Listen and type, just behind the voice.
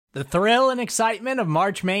The thrill and excitement of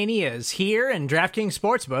March Mania is here, and DraftKings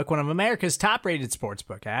Sportsbook, one of America's top-rated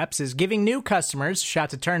sportsbook apps, is giving new customers a shot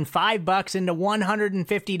to turn $5 into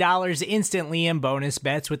 $150 instantly in bonus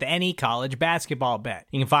bets with any college basketball bet.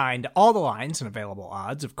 You can find all the lines and available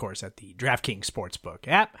odds, of course, at the DraftKings Sportsbook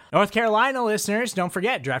app. North Carolina listeners, don't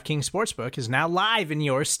forget, DraftKings Sportsbook is now live in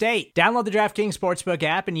your state. Download the DraftKings Sportsbook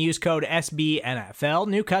app and use code SBNFL.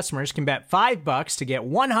 New customers can bet $5 to get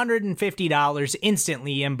 $150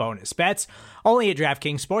 instantly in bonus bets, only at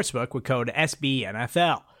DraftKings Sportsbook with code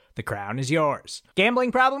SBNFL. The crown is yours.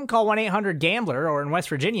 Gambling problem? Call 1-800-GAMBLER, or in West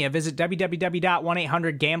Virginia, visit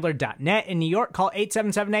www.1800gambler.net. In New York, call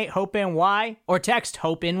 877-8-HOPE-NY or text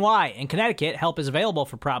HOPE-NY. In Connecticut, help is available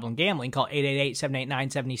for problem gambling. Call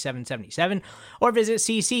 888-789-7777 or visit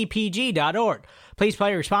ccpg.org. Please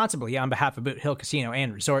play responsibly on behalf of Boot Hill Casino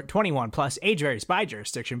and Resort. 21 plus, age varies by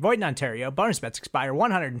jurisdiction. Void in Ontario. Bonus bets expire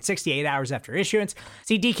 168 hours after issuance.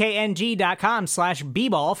 See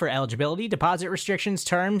dkng.com/bball for eligibility, deposit restrictions,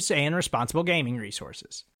 terms, and responsible gaming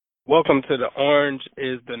resources. Welcome to the Orange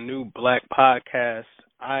is the New Black podcast.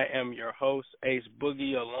 I am your host, Ace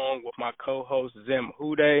Boogie, along with my co-host, Zim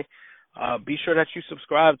Hude. Be sure that you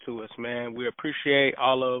subscribe to us, man. We appreciate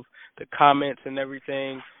all of the comments and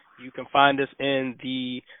everything. You can find us in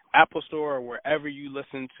the Apple Store or wherever you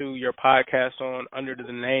listen to your podcast on under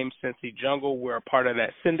the name Cincy Jungle. We're a part of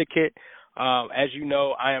that syndicate. As you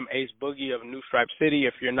know, I am Ace Boogie of New Stripe City.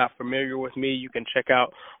 If you're not familiar with me, you can check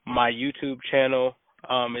out my YouTube channel.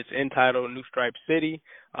 It's entitled New Stripe City.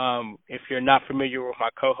 If you're not familiar with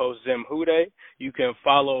my co-host Zim Hude, you can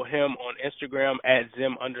follow him on Instagram at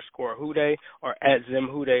Zim_Hude or at Zim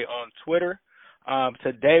Hude on Twitter.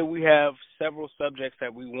 Today we have several subjects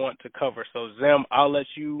that we want to cover. So, Zim, I'll let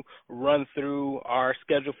you run through our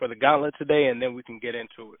schedule for the gauntlet today, and then we can get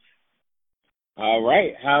into it. All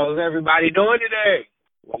right. How's everybody doing today?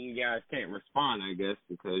 Well, you guys can't respond, I guess,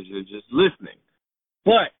 because you're just listening.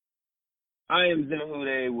 But I am Zim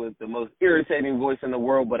Hude with the most irritating voice in the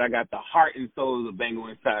world, but I got the heart and soul of the Bengal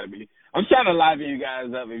inside of me. I'm trying to liven you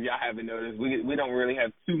guys up if y'all haven't noticed. We don't really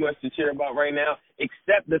have too much to cheer about right now,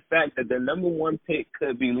 except the fact that the number one pick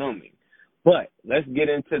could be looming. But let's get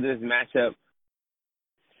into this matchup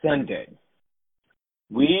Sunday.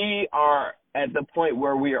 We are at the point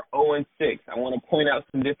where we are 0-6. I want to point out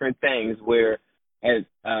some different things where as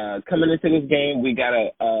coming into this game, we got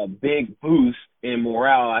a big boost in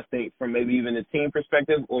morale, I think, from maybe even the team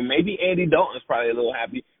perspective, or maybe Andy Dalton's probably a little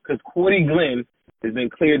happy because Cordy Glenn has been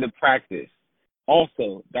cleared to practice.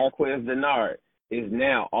 Also, Darquez Denard is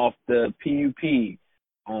now off the PUP.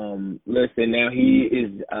 Listen, now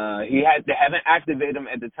they haven't activated him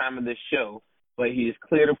at the time of this show, but he is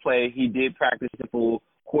clear to play. He did practice in full.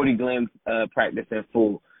 Cordy Glenn practiced in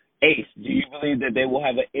full. Ace, do you believe that they will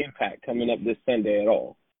have an impact coming up this Sunday at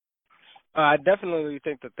all? I definitely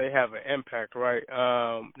think that they have an impact, right?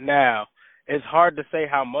 Now, it's hard to say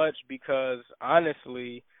how much because,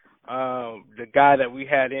 honestly, the guy that we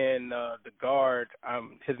had in the guard,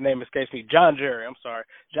 his name escapes me, John Jerry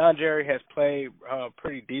has played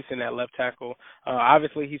pretty decent at left tackle.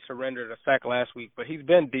 Obviously, he surrendered a sack last week, but he's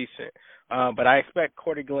been decent. But I expect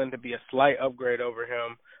Cordy Glenn to be a slight upgrade over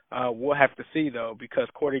him. We'll have to see, though, because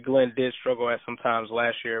Cordy Glenn did struggle at some times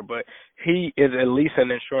last year, but he is at least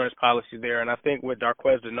an insurance policy there. And I think with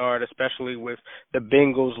Darquez Denard, especially with the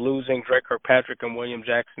Bengals losing Drake Kirkpatrick and William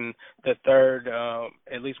Jackson III,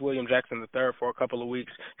 at least William Jackson III for a couple of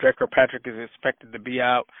weeks, Drake Kirkpatrick is expected to be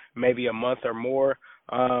out maybe a month or more.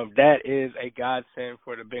 That is a godsend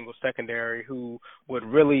for the Bengals secondary, who would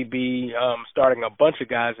really be starting a bunch of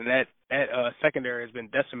guys, and that secondary has been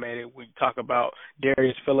decimated. We talk about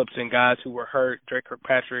Darius Phillips and guys who were hurt, Drake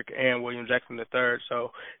Kirkpatrick and William Jackson III.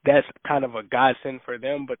 So that's kind of a godsend for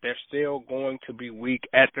them, but they're still going to be weak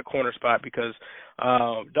at the corner spot because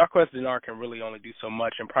Darquez Denard can really only do so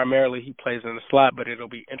much, and primarily he plays in the slot, but it'll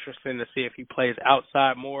be interesting to see if he plays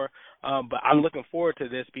outside more. But I'm looking forward to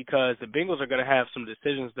this because the Bengals are going to have some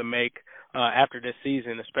decisions to make after this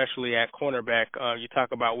season, especially at cornerback. You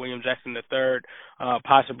talk about William Jackson III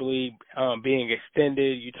possibly being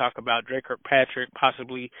extended. You talk about Drake Kirkpatrick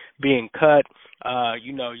possibly being cut.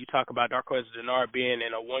 You talk about Darquez Denard being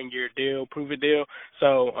in a one-year deal, prove-it deal.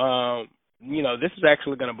 So, this is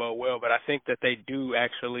actually going to bode well, but I think that they do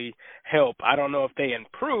actually help. I don't know if they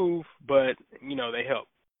improve, but, they help.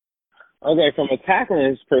 Okay, from a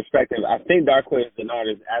tackling perspective, I think Darquez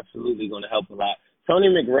Denard is absolutely going to help a lot. Tony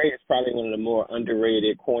McRae is probably one of the more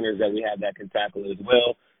underrated corners that we have that can tackle as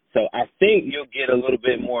well. So I think you'll get a little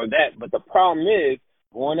bit more of that. But the problem is,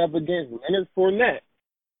 going up against Leonard Fournette,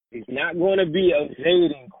 he's not going to be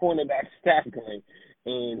evading cornerbacks tackling.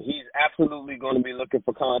 and he's absolutely going to be looking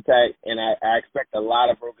for contact, and I expect a lot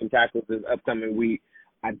of broken tackles this upcoming week.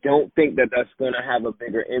 I don't think that that's going to have a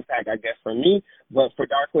bigger impact, I guess, for me. But for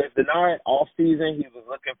Darqueze Dennard, all season he was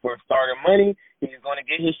looking for starter money. He's going to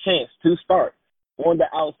get his chance to start on the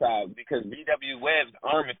outside because B.W. Webb's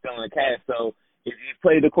arm is still in the cast. So if you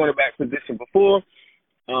played the cornerback position before,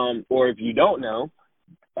 or if you don't know,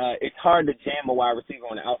 it's hard to jam a wide receiver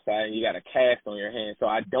on the outside and you got a cast on your hand. So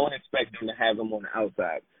I don't expect them to have him on the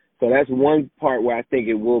outside. So that's one part where I think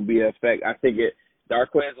it will be an effect. I think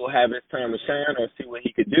Darqueze will have his time to shine or see what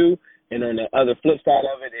he could do. And on the other flip side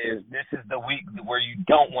of it is this is the week where you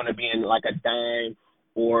don't want to be in like a dime,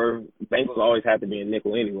 or Bengals always have to be in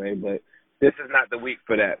nickel anyway, but this is not the week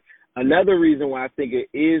for that. Another reason why I think it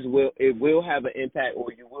will have an impact,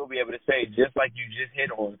 or you will be able to say, just like you just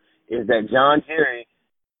hit on, is that John Jerry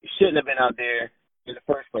shouldn't have been out there in the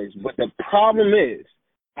first place. But the problem is,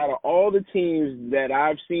 out of all the teams that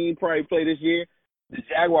I've seen probably play this year, the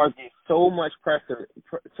Jaguars get so much pressure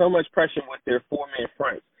with their four-man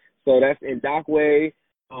front. So that's Ndakwe.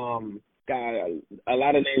 God, a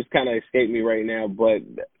lot of names kind of escape me right now, but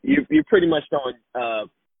you're pretty much throwing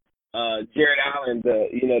Jared Allen,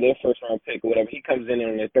 their first-round pick or whatever. He comes in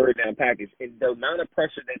on their third-down package. And the amount of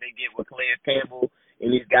pressure that they get with Calais Campbell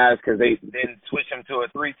and these guys, because they then switch them to a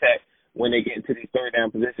three-tech when they get into these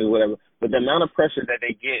third-down positions or whatever. But the amount of pressure that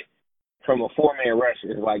they get from a four-man rush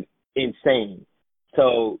is, like, insane.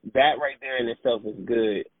 So that right there in itself is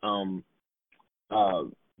good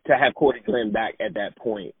to have Cordy Glenn back at that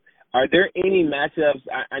point. Are there any matchups?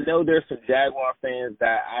 I know there's some Jaguar fans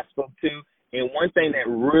that I spoke to, and one thing that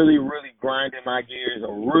really, really grinded my gears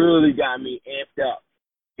or really got me amped up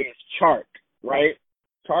is Chark, right?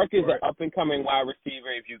 Chark is an up-and-coming wide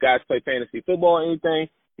receiver. If you guys play fantasy football or anything,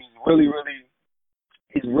 he's really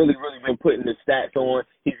been putting the stats on.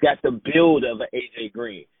 He's got the build of an A.J.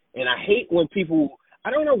 Green. And I hate when people – I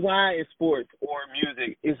don't know why in sports or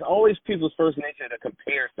music, it's always people's first nature to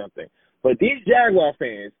compare something. But these Jaguar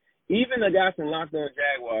fans, even the guy from Locked On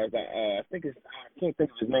Jaguars, I can't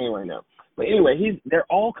think of his name right now. But anyway, they're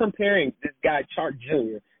all comparing this guy, Chark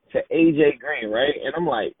Jr., to A.J. Green, right? And I'm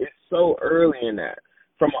like, it's so early in that.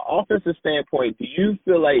 From an offensive standpoint, do you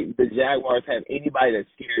feel like the Jaguars have anybody that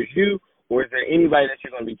scares you, or is there anybody that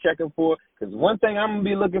you're going to be checking for? Because one thing I'm going to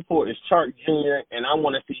be looking for is Chark Jr., and I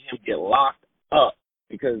want to see him get locked up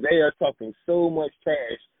because they are talking so much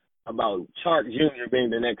trash about Chark Jr. being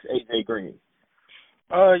the next A.J. Green.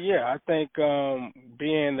 Yeah, I think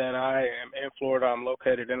being that I am in Florida, I'm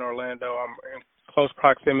located in Orlando, I'm in close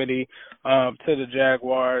proximity to the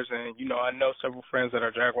Jaguars, and, I know several friends that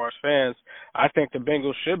are Jaguars fans. I think the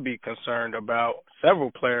Bengals should be concerned about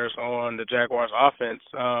several players on the Jaguars offense,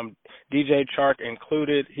 DJ Chark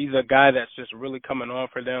included. He's a guy that's just really coming on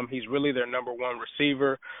for them. He's really their number one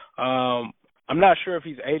receiver. I'm not sure if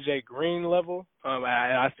he's A.J. Green level.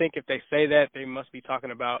 I think if they say that, they must be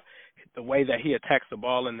talking about the way that he attacks the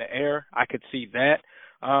ball in the air. I could see that.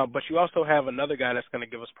 But you also have another guy that's going to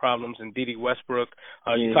give us problems in Dede Westbrook.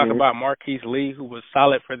 You talk about Marquise Lee, who was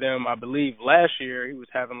solid for them. I believe last year he was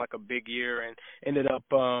having like a big year and ended up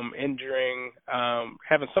having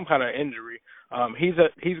some kind of injury.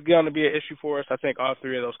 He's going to be an issue for us. I think all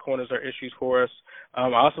three of those corners are issues for us. I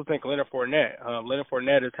also think Leonard Fournette. Leonard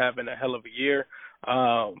Fournette is having a hell of a year.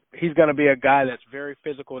 He's going to be a guy that's very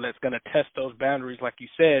physical, that's going to test those boundaries, like you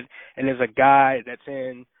said, and is a guy that's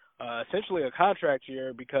in essentially a contract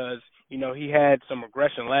year because, he had some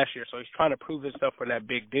regression last year, so he's trying to prove himself for that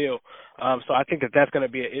big deal. So I think that's going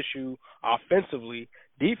to be an issue offensively.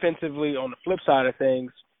 Defensively, on the flip side of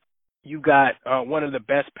things, you got one of the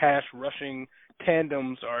best pass rushing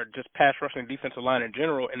tandems or just pass rushing defensive line in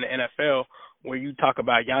general in the NFL, where you talk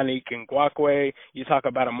about Yannick Ngakoue, you talk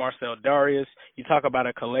about a Marcel Darius, you talk about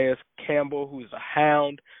a Calais Campbell, who's a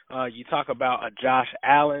hound, you talk about a Josh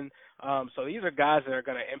Allen. So these are guys that are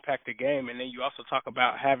going to impact the game. And then you also talk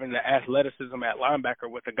about having the athleticism at linebacker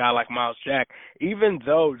with a guy like Miles Jack, even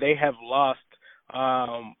though they have lost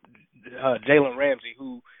Jalen Ramsey,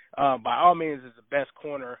 who by all means is the best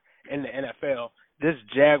corner in the NFL. This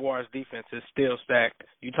Jaguars defense is still stacked.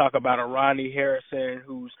 You talk about a Ronnie Harrison,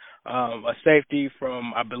 who's a safety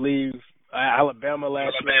from, I believe, Alabama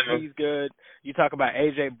last year. He's good. You talk about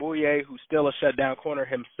A.J. Bouye, who's still a shutdown corner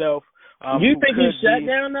himself. You think he's shut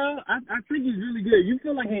down, though? I think he's really good. You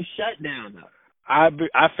feel like he's shut down, though? I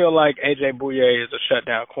feel like A.J. Bouye is a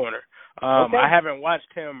shutdown corner. Okay. I haven't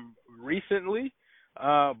watched him recently,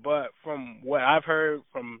 but from what I've heard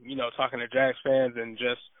from, talking to Jags fans and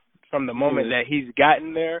just from the moment that he's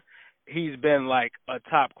gotten there, he's been like a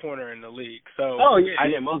top corner in the league. So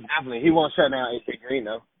most definitely. He won't shut down A.J. Green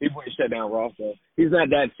though. He won't shut down Ross though. He's not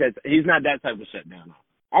that type of shutdown.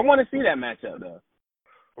 I want to see that matchup though.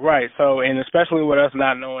 Right. So, and especially with us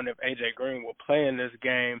not knowing if A.J. Green will play in this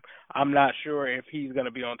game, I'm not sure if he's going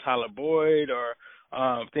to be on Tyler Boyd or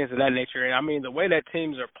things of that nature. And I mean, the way that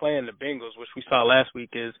teams are playing the Bengals, which we saw last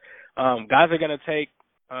week, is guys are going to take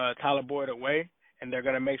Tyler Boyd away, and they're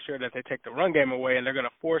going to make sure that they take the run game away, and they're going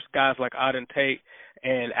to force guys like Auden Tate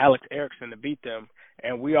and Alex Erickson to beat them.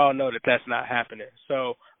 And we all know that that's not happening.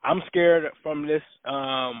 So I'm scared from this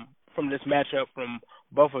matchup from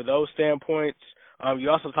both of those standpoints.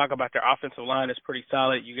 You also talk about their offensive line is pretty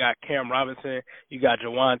solid. You got Cam Robinson, you got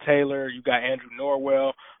Jawan Taylor, you got Andrew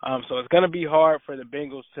Norwell. So it's going to be hard for the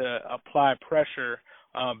Bengals to apply pressure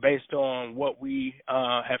based on what we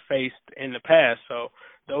have faced in the past. So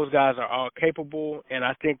those guys are all capable, and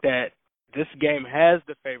I think that this game has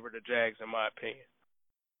the favor of the Jags, in my opinion.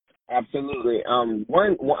 Absolutely.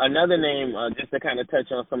 Another name, just to kind of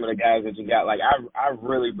touch on some of the guys that you got. Like I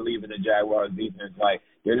really believe in the Jaguars defense. Like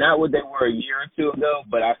they're not what they were a year or two ago,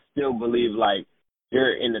 but I still believe like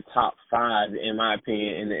they're in the top 5 in my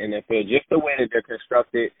opinion in the NFL. Just the way that they're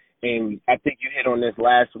constructed, and I think you hit on this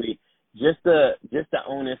last week. Just the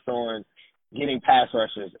onus on getting pass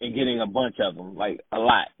rushers and getting a bunch of them, like a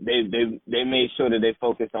lot. They made sure that they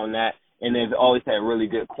focused on that, and they've always had really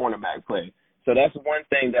good cornerback play. So that's one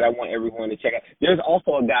thing that I want everyone to check out. There's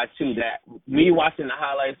also a guy, too, that me watching the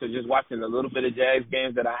highlights or just watching a little bit of Jags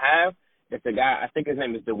games that I have, it's a guy, I think his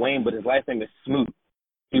name is Dwayne, but his last name is Smoot.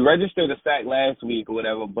 He registered a sack last week or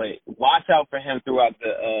whatever, but watch out for him throughout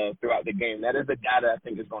the game. That is a guy that I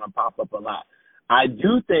think is going to pop up a lot. I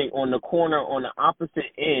do think on the corner, on the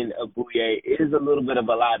opposite end of Bouye, is a little bit of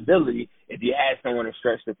a liability. If you had someone to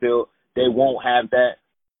stretch the field, they won't have that.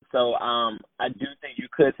 So I do think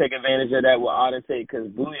you could take advantage of that with Auden Tate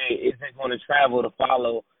because Bouye isn't going to travel to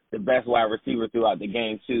follow the best wide receiver throughout the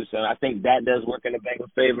game, too. So I think that does work in the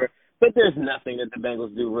Bengals' favor. But there's nothing that the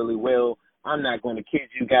Bengals do really well. I'm not going to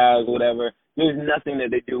kid you guys or whatever. There's nothing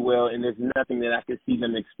that they do well, and there's nothing that I can see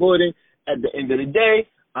them exploiting. At the end of the day,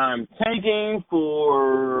 I'm tanking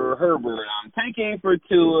for Herbert. I'm tanking for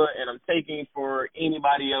Tua, and I'm tanking for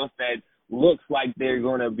anybody else that looks like they're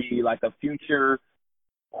going to be like a future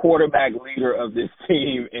quarterback leader of this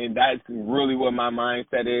team, and that's really what my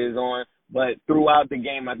mindset is on. But throughout the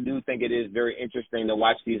game, I do think it is very interesting to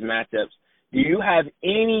watch these matchups. Do you have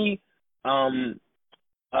any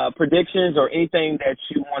predictions or anything that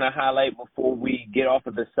you want to highlight before we get off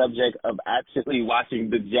of the subject of actually watching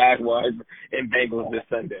the Jaguars and Bengals this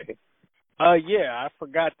Sunday? Yeah, I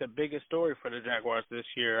forgot the biggest story for the Jaguars this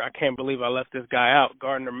year. I can't believe I left this guy out,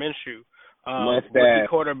 Gardner Minshew, rookie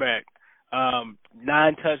quarterback.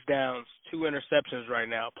 9 touchdowns, 2 interceptions right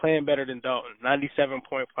now, playing better than Dalton,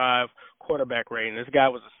 97.5 quarterback rating. This guy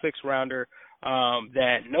was a 6th-rounder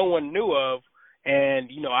that no one knew of, and,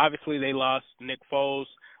 you know, obviously they lost Nick Foles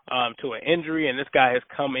to an injury, and this guy has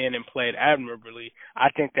come in and played admirably. I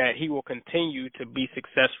think that he will continue to be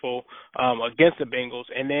successful against the Bengals.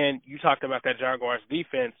 And then you talked about that Jaguars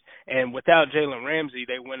defense, and without Jalen Ramsey,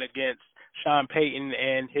 they went against Sean Payton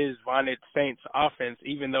and his vaunted Saints offense,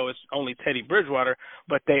 even though it's only Teddy Bridgewater,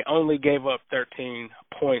 but they only gave up 13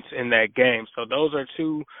 points in that game. So those are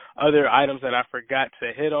 2 other items that I forgot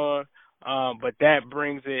to hit on, but that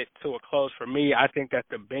brings it to a close for me. I think that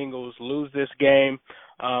the Bengals lose this game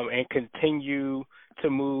and continue to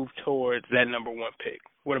move towards that number 1 pick.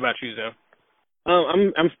 What about you, Zim?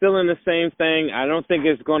 I'm still in the same thing. I don't think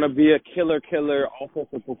it's going to be a killer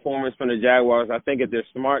offensive performance from the Jaguars. I think if they're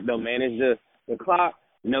smart, they'll manage the clock.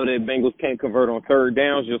 You know that Bengals can't convert on 3rd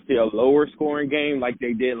downs. You'll see a lower scoring game like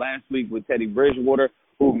they did last week with Teddy Bridgewater,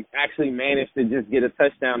 who actually managed to just get a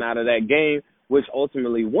touchdown out of that game, which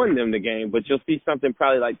ultimately won them the game. But you'll see something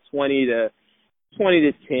probably like 20 to 10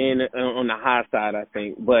 on the high side, I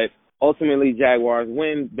think. But ultimately, Jaguars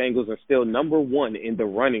win. Bengals are still number 1 in the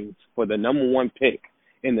runnings for the number 1 pick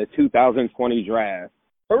in the 2020 draft.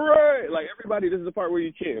 Hooray! Like, everybody, this is the part where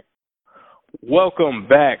you cheer. Welcome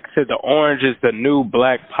back to the Orange is the New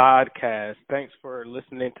Black podcast. Thanks for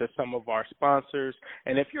listening to some of our sponsors.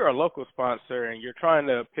 And if you're a local sponsor and you're trying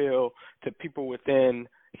to appeal to people within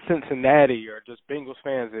Cincinnati or just Bengals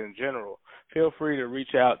fans in general, feel free to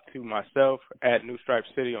reach out to myself at New Stripe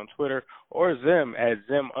City on Twitter or Zim at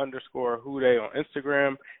Zim_Houday on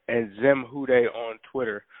Instagram and Zim Houday on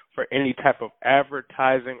Twitter for any type of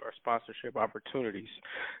advertising or sponsorship opportunities.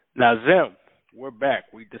 Now, Zim, we're back.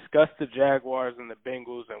 We discussed the Jaguars and the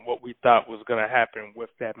Bengals and what we thought was going to happen with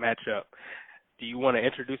that matchup. Do you want to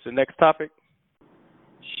introduce the next topic?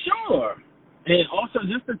 Sure. And also,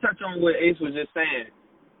 just to touch on what Ace was just saying,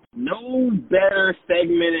 no better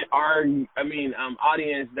segmented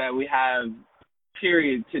audience that we have,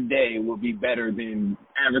 period, today will be better than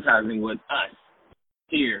advertising with us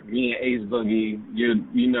here. Me and Ace Boogie,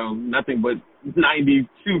 nothing but 92%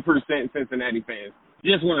 Cincinnati fans.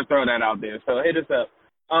 Just want to throw that out there. So hit us up.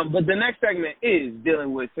 But the next segment is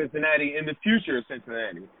dealing with Cincinnati and the future of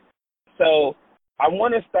Cincinnati. So I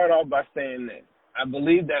want to start off by saying this. I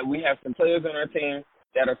believe that we have some players on our team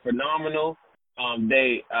that are phenomenal.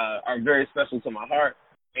 They are very special to my heart.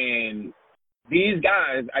 And these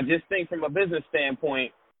guys, I just think from a business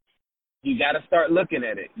standpoint, you got to start looking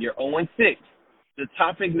at it. You're 0-6. The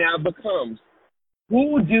topic now becomes,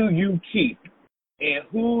 who do you keep and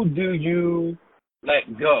who do you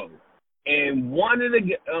let go? And one of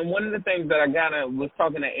the things that I was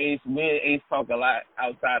talking to Ace, me and Ace talk a lot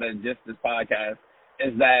outside of just this podcast,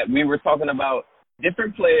 is that we were talking about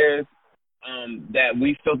different players that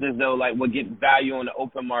we felt as though like would get value on the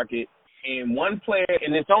open market. And one player,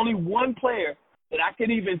 and it's only one player that I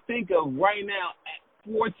could even think of right now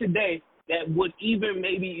for today that would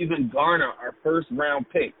maybe even garner our first round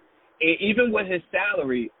pick. And even with his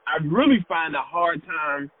salary, I really find a hard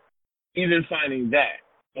time even finding that.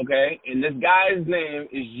 Okay? And this guy's name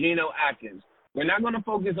is Geno Atkins. We're not going to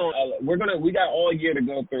focus on, we got all year to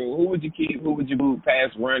go through who would you keep, who would you boot, pass,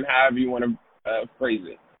 run, however you want to phrase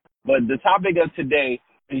it. But the topic of today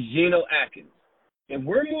is Geno Atkins. If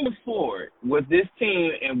we're moving forward with this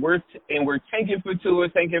team and we're tanking for Tua,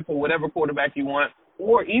 tanking for whatever quarterback you want,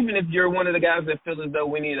 or even if you're one of the guys that feel as though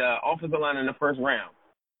we need an offensive line in the first round,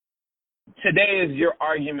 today is your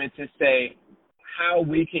argument to say how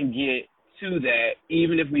we can get to that,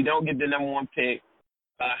 even if we don't get the number one pick.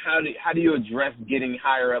 How do you address getting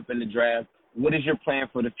higher up in the draft? What is your plan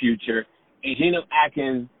for the future? And Geno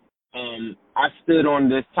Atkins, I stood on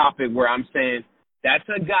this topic where I'm saying that's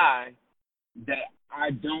a guy that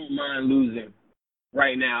I don't mind losing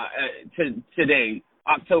right now, today,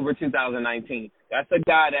 October 2019. That's a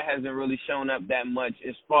guy that hasn't really shown up that much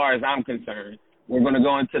as far as I'm concerned. We're going to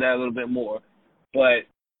go into that a little bit more. But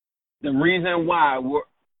the reason why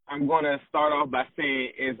I'm going to start off by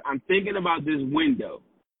saying is I'm thinking about this window.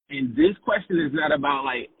 And this question is not about,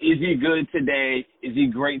 like, is he good today? Is he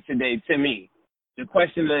great today? To me, the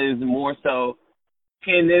question is more so,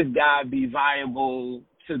 can this guy be viable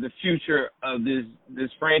to the future of this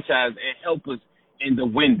franchise and help us in the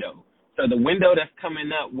window? So the window that's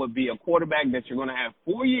coming up would be a quarterback that you're going to have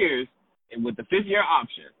 4 years and with the fifth-year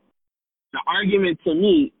option. The argument to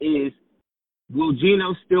me is, will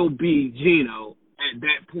Geno still be Geno at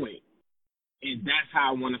that point? And that's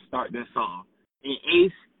how I want to start this off. And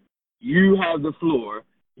Ace, you have the floor.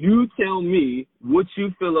 You tell me what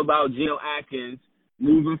you feel about Geno Atkins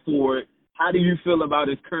moving forward. How do you feel about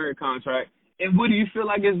his current contract? And what do you feel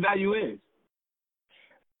like his value is?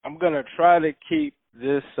 I'm going to try to keep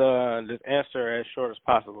this answer as short as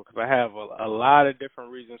possible because I have a lot of different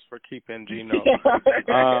reasons for keeping Geno.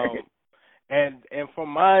 And from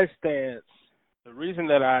my stance,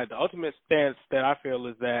 the ultimate stance that I feel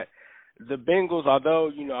is that the Bengals, although,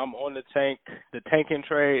 I'm on the tanking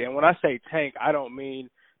trade, and when I say tank, I don't mean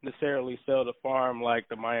necessarily sell the farm like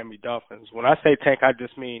the Miami Dolphins. When I say tank, I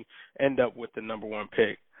just mean end up with the number one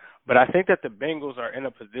pick. But I think that the Bengals are in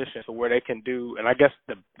a position to where they can do, and I guess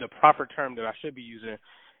the proper term that I should be using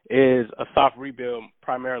is a soft rebuild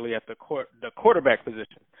primarily at the quarterback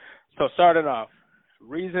position. So starting off,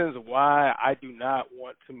 reasons why I do not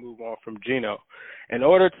want to move on from Geno. In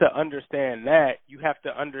order to understand that, you have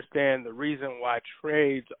to understand the reason why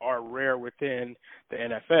trades are rare within the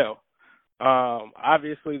NFL.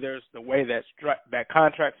 Obviously, there's the way that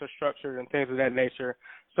contracts are structured and things of that nature.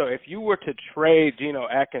 So if you were to trade Geno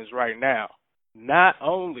Atkins right now, not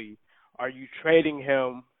only are you trading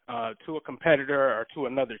him to a competitor or to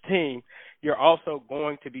another team, you're also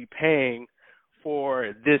going to be paying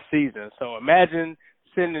for this season. So imagine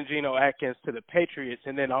sending Geno Atkins to the Patriots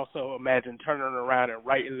and then also imagine turning around and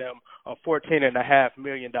writing them a $14.5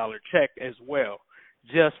 million check as well,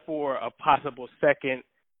 just for a possible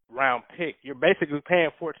second-round pick. You're basically paying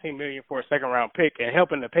 $14 million for a second-round pick and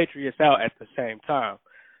helping the Patriots out at the same time.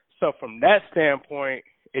 So from that standpoint,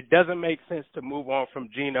 it doesn't make sense to move on from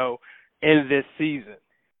Geno in this season.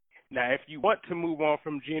 Now, if you want to move on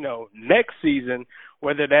from Geno next season,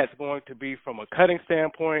 whether that's going to be from a cutting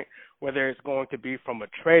standpoint, whether it's going to be from a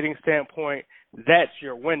trading standpoint, that's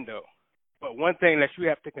your window. But one thing that you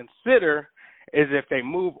have to consider is if they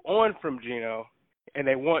move on from Geno and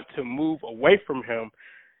they want to move away from him,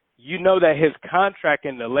 you know that his contract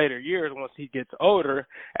in the later years, once he gets older,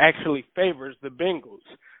 actually favors the Bengals.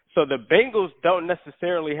 So the Bengals don't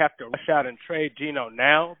necessarily have to rush out and trade Geno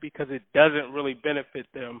now because it doesn't really benefit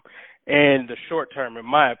them in the short term, in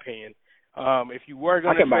my opinion. If you were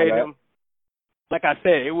going to trade him, like I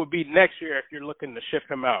said, it would be next year if you're looking to ship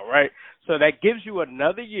him out, right? So that gives you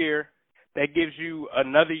another year. That gives you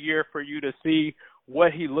another year for you to see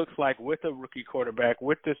what he looks like with a rookie quarterback,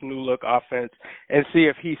 with this new look offense, and see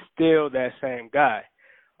if he's still that same guy.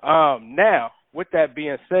 Now, with that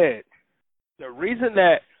being said, the reason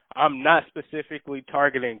that I'm not specifically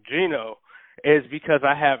targeting Geno is because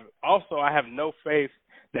I have no faith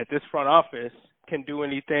that this front office can do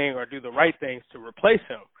anything or do the right things to replace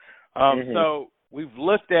him. So we've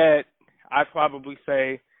looked at, I'd probably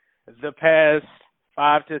say, the past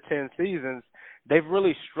 5 to 10 seasons, they've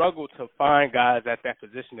really struggled to find guys at that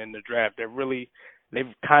position in the draft. They've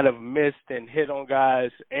kind of missed and hit on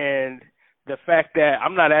guys, and the fact that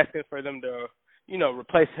I'm not asking for them to,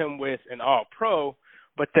 replace him with an all-pro,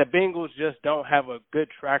 but the Bengals just don't have a good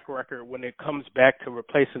track record when it comes back to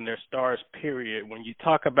replacing their stars, period. When you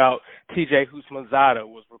talk about T.J. Houshmandzadeh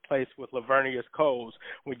was replaced with Lavernius Coles,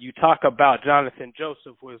 when you talk about Jonathan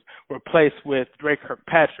Joseph was replaced with Drake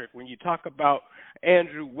Kirkpatrick, when you talk about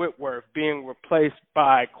Andrew Whitworth being replaced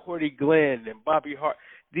by Cordy Glenn and Bobby Hart,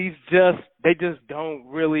 they just don't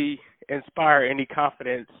really inspire any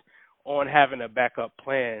confidence on having a backup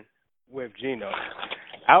plan with Geno.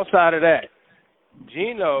 Outside of that,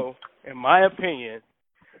 Geno, in my opinion,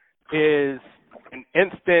 is an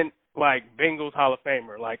instant, Bengals Hall of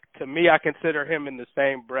Famer. To me, I consider him in the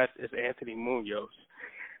same breath as Anthony Munoz.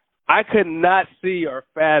 I could not see or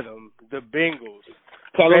fathom the Bengals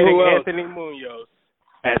trading Anthony Munoz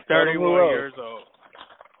at 31 years old.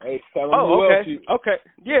 Hey, okay. Okay.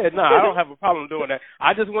 Yeah, no, I don't have a problem doing that.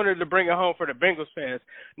 I just wanted to bring it home for the Bengals fans.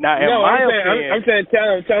 Now, I'm saying,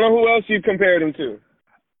 tell them who else you compared him to.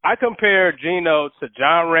 I compare Geno to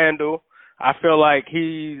John Randall. I feel like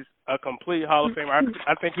he's a complete Hall of Famer.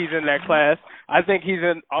 I think he's in that class. I think he's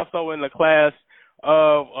also in the class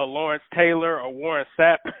of a Lawrence Taylor or Warren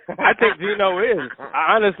Sapp. I think Geno is.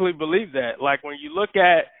 I honestly believe that. When you look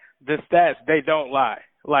at the stats, they don't lie.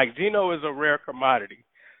 Geno is a rare commodity.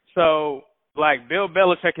 So, Bill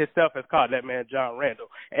Belichick himself has called that man John Randall.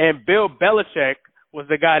 And Bill Belichick was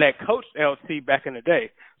the guy that coached LT back in the day.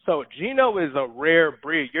 So Geno is a rare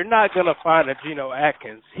breed. You're not going to find a Geno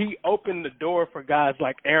Atkins. He opened the door for guys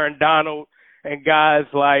like Aaron Donald and guys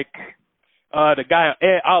like the guy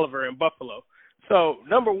Ed Oliver in Buffalo. So,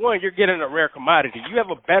 number one, you're getting a rare commodity. You have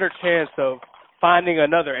a better chance of finding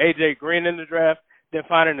another A.J. Green in the draft than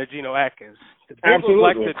finding a Geno Atkins. The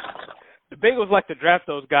Bengals like to draft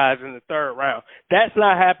those guys in the third round. That's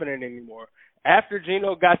not happening anymore. After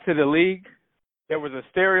Geno got to the league, there was a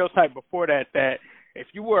stereotype before that if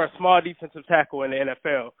you were a small defensive tackle in the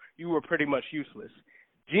NFL, you were pretty much useless.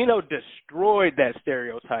 Geno destroyed that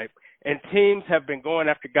stereotype, and teams have been going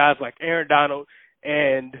after guys like Aaron Donald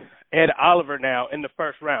and Ed Oliver now in the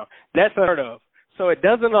first round. That's unheard of. So it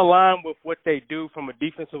doesn't align with what they do from a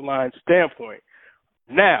defensive line standpoint.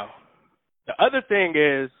 Now, the other thing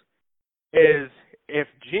is if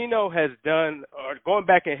Geno has done, or going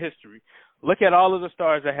back in history, look at all of the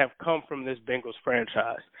stars that have come from this Bengals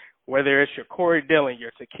franchise. Whether it's your Corey Dillon,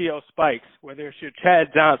 your Takeo Spikes, whether it's your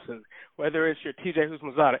Chad Johnson, whether it's your T.J.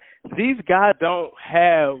 Houshmandzadeh, these guys don't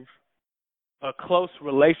have a close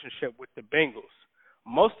relationship with the Bengals.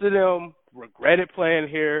 Most of them regretted playing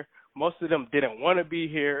here. Most of them didn't want to be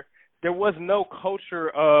here. There was no culture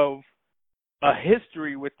of a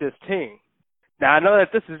history with this team. Now, I know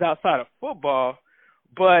that this is outside of football,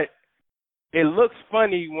 but it looks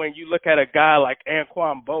funny when you look at a guy like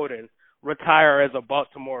Anquan Bolden retire as a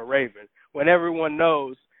Baltimore Raven when everyone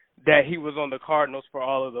knows that he was on the Cardinals for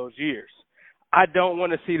all of those years. I don't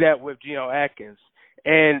want to see that with Geno Atkins.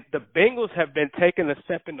 And the Bengals have been taking a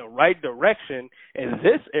step in the right direction in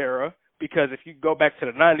this era because if you go back to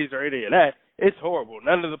the 90s or any of that, it's horrible.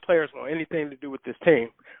 None of the players want anything to do with this team.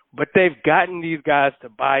 But they've gotten these guys to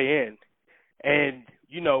buy in. And,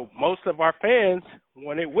 most of our fans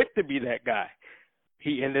wanted Witt to be that guy.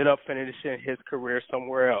 He ended up finishing his career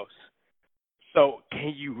somewhere else. So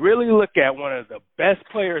can you really look at one of the best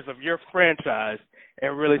players of your franchise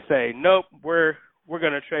and really say, nope, we're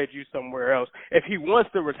going to trade you somewhere else if he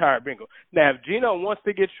wants to retire Bengal? Now, if Geno wants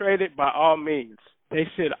to get traded, by all means, they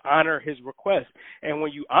should honor his request. And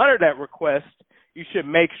when you honor that request, you should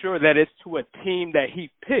make sure that it's to a team that he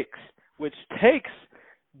picks, which takes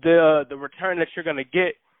the return that you're going to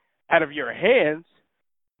get out of your hands,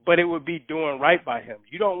 but it would be doing right by him.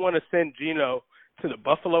 You don't want to send Geno to the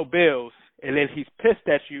Buffalo Bills and then he's pissed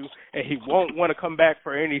at you, and he won't want to come back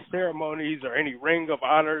for any ceremonies or any ring of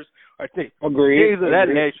honors or things of that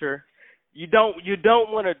nature. You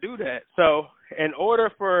don't want to do that. So in order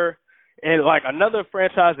for, and like another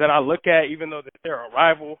franchise that I look at, even though they're a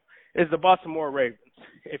rival, is the Baltimore Ravens.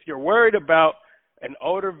 If you're worried about an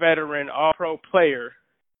older veteran, all-pro player,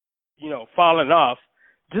 falling off,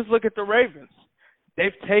 just look at the Ravens.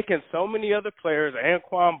 They've taken so many other players,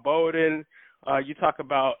 Anquan Bolden, you talk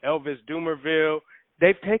about Elvis Dumerville.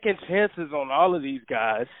 They've taken chances on all of these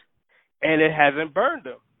guys, and it hasn't burned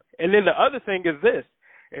them. And then the other thing is this.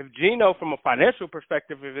 If Geno, from a financial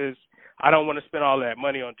perspective, I don't want to spend all that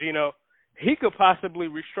money on Geno, he could possibly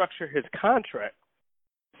restructure his contract.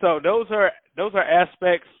 So those are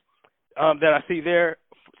aspects that I see there.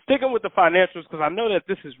 Sticking with the financials, because I know that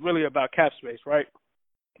this is really about cap space, right?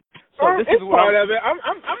 So this it's is what part of it. I'm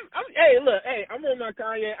on my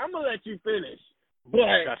Kanye. I'm gonna let you finish,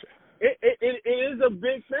 but gotcha. it is a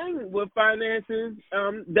big thing with finances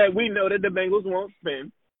that we know that the Bengals won't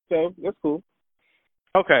spend. So that's cool.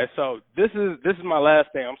 Okay, so this is my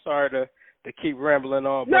last thing. I'm sorry to keep rambling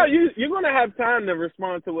on. No, you're gonna have time to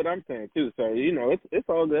respond to what I'm saying too. So it's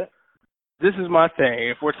all good. This is my thing.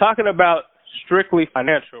 If we're talking about strictly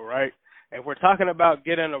financial, right? If we're talking about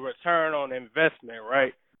getting a return on investment,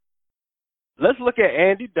 right? Let's look at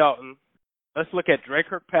Andy Dalton. Let's look at Drake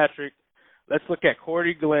Kirkpatrick. Let's look at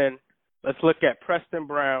Cordy Glenn. Let's look at Preston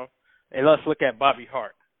Brown. And let's look at Bobby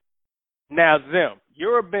Hart. Now, Zim,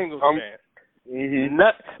 you're a Bengals fan. Mm-hmm.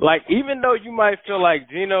 Even though you might feel like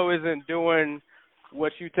Geno isn't doing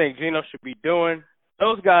what you think Geno should be doing,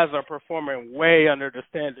 those guys are performing way under the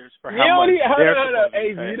standards for how much they're supposed to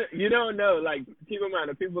pay. You don't know. Like, keep in mind,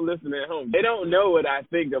 the people listening at home, they don't know what I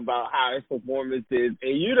think about how his performance is,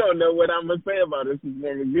 and you don't know what I'm going to say about his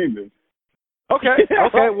performance either. Okay.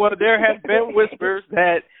 Well, there have been whispers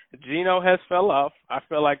that Geno has fell off. I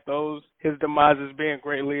feel like his demise is being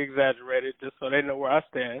greatly exaggerated, just so they know where I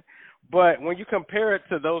stand. But when you compare it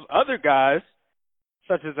to those other guys,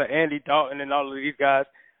 such as Andy Dalton and all of these guys,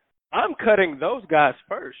 I'm cutting those guys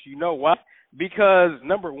first. You know why? Because,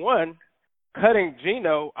 number one, cutting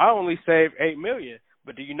Geno, I only saved $8 million.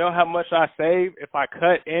 But do you know how much I save if I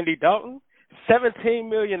cut Andy Dalton? $17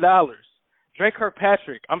 million. Drake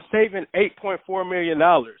Kirkpatrick, I'm saving $8.4 million.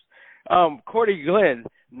 Cordy Glenn,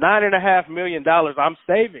 $9.5 million I'm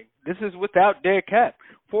saving. This is without dead cap.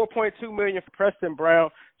 $4.2 million for Preston Brown,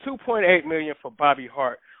 $2.8 million for Bobby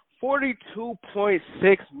Hart, $42.6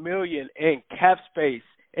 million in cap space.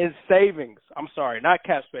 In savings, I'm sorry, not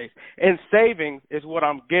cap space. In savings is what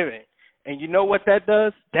I'm giving. And you know what that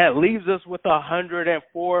does? That leaves us with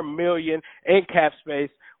 $104 million in cap space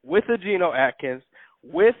with a Geno Atkins,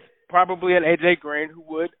 with probably an A.J. Green, who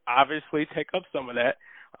would obviously take up some of that,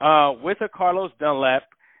 with a Carlos Dunlap,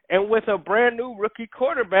 and with a brand-new rookie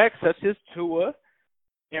quarterback such as Tua,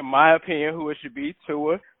 in my opinion, who it should be,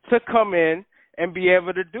 Tua, to come in and be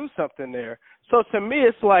able to do something there. So to me,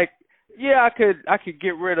 it's like, yeah, I could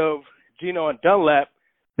get rid of Geno and Dunlap.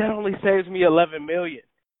 That only saves me $11 million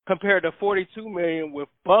compared to $42 million with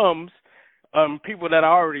bums, people that I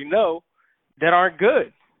already know that aren't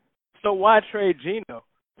good. So why trade Geno?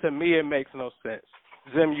 To me, it makes no sense.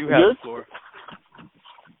 Zim, you have the floor.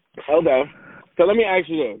 Okay. So let me ask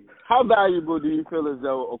you this. How valuable do you feel as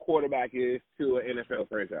though a quarterback is to an NFL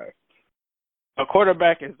franchise? A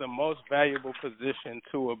quarterback is the most valuable position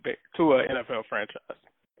to an NFL franchise.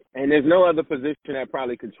 And there's no other position that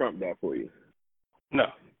probably could trump that for you?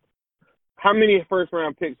 No. How many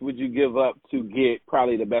first-round picks would you give up to get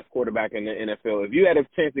probably the best quarterback in the NFL? If you had a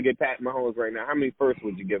chance to get Pat Mahomes right now, how many firsts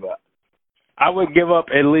would you give up? I would give up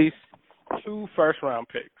at least 2 first-round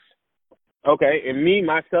picks. Okay, and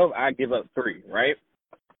myself, I give up 3, right?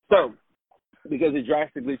 So, because it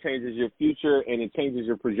drastically changes your future and it changes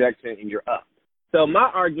your projection and you're up. So my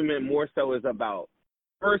argument more so is about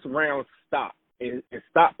first-round stock. And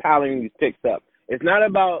stop piling these picks up. It's not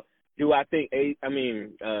about Geno Atkins.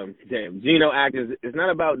 It's not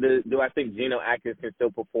about do I think Geno Atkins can still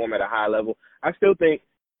perform at a high level. I still feel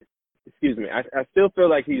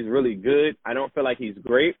like he's really good. I don't feel like he's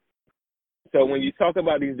great. So when you talk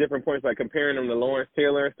about these different points, like comparing him to Lawrence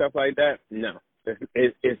Taylor and stuff like that, no,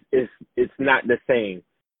 it's not the same.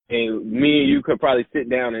 And me and you could probably sit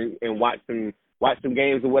down and watch some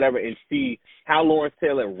games or whatever and see how Lawrence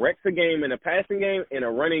Taylor wrecks a game in a passing game, in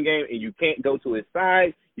a running game, and you can't go to his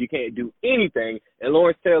side. You can't do anything. And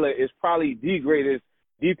Lawrence Taylor is probably the greatest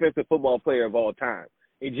defensive football player of all time.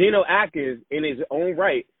 And Geno Atkins, in his own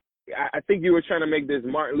right, I think you were trying to make this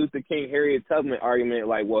Martin Luther King, Harriet Tubman argument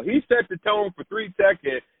like, well, he set the tone for 3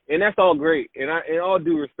 seconds, and that's all great. And in all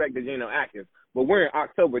due respect to Geno Atkins. but we're in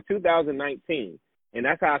October 2019, and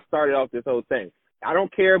that's how I started off this whole thing. I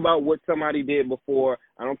don't care about what somebody did before.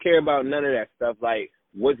 I don't care about none of that stuff, like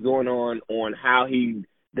what's going on how he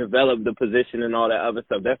developed the position and all that other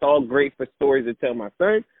stuff. That's all great for stories to tell my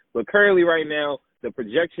son, but currently right now, the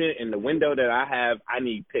projection and the window that I have, I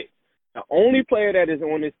need picks. The only player that is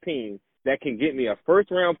on this team that can get me a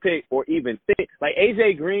first-round pick or even think, like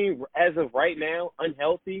A.J. Green, as of right now,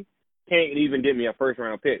 unhealthy, can't even get me a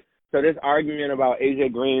first-round pick. So this argument about A.J.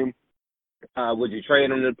 Green, would you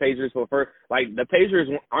trade him to the Pacers for first? Like, the Pacers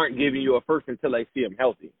aren't giving you a first until they see him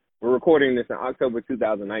healthy. We're recording this in October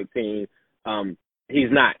 2019.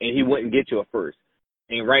 He's not, and he wouldn't get you a first.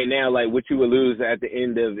 And right now, like, what you would lose at the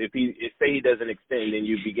end of, say he doesn't extend, then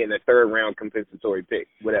you'd be getting a third-round compensatory pick,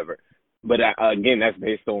 whatever. But, again, that's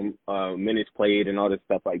based on minutes played and all this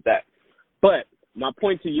stuff like that. But my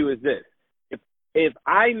point to you is this. If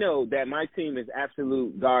I know that my team is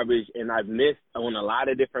absolute garbage and I've missed on a lot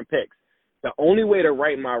of different picks, the only way to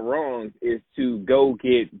right my wrongs is to go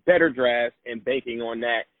get better drafts and banking on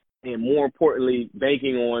that, and more importantly,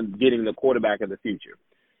 banking on getting the quarterback of the future.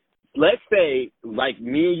 Let's say, like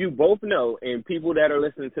me and you both know, and people that are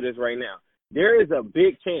listening to this right now, there is a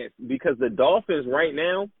big chance because the Dolphins right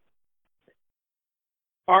now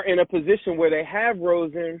are in a position where they have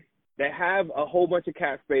Rosen, they have a whole bunch of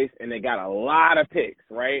cap space, and they got a lot of picks,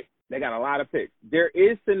 right? They got a lot of picks. There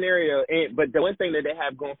is scenario, but the one thing that they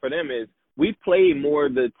have going for them is we play more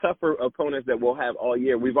of the tougher opponents that we'll have all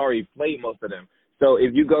year. We've already played most of them. So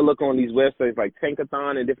if you go look on these websites like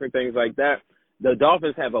Tankathon and different things like that, the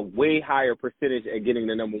Dolphins have a way higher percentage at getting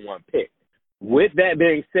the number one pick. With that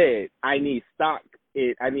being said, I need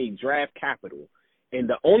I need draft capital. And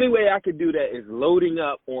the only way I could do that is loading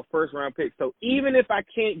up on first-round picks. So even if I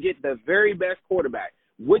can't get the very best quarterback,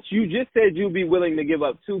 which you just said you'd be willing to give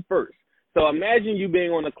up 2 firsts. So imagine you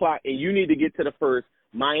being on the clock and you need to get to the first.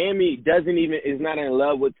 Miami is not in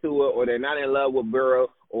love with Tua, or they're not in love with Burrow,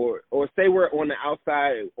 or say we're on the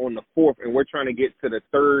outside on the 4th and we're trying to get to the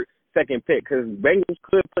 3rd, 2nd pick, because Bengals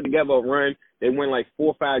could put together a run. They win like 4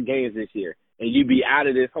 or 5 games this year, and you'd be out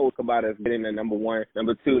of this whole about us getting the number 1,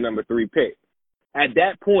 number 2, number 3 pick. At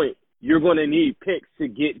that point, you're going to need picks to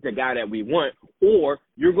get the guy that we want, or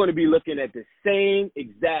you're going to be looking at the same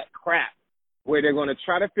exact crap where they're going to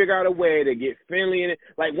try to figure out a way to get Finley in it.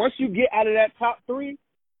 Like, once you get out of that top 3,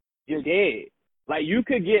 you're dead. Like, you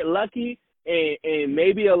could get lucky and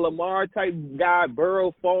maybe a Lamar-type guy,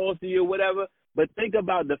 Burrow, falls to you or whatever, but think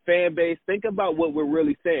about the fan base. Think about what we're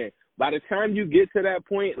really saying. By the time you get to that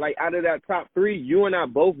point, like out of that top 3, you and I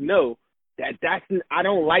both know that I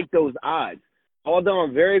don't like those odds. Although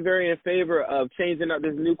I'm very, very in favor of changing up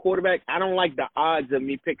this new quarterback, I don't like the odds of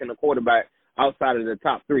me picking a quarterback outside of the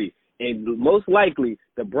top 3. And most likely,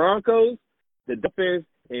 the Broncos, the Dolphins,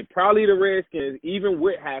 and probably the Redskins, even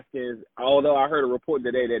with Haskins, although I heard a report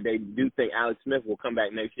today that they do think Alex Smith will come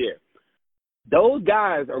back next year. Those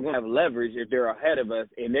guys are going to have leverage if they're ahead of us,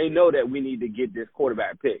 and they know that we need to get this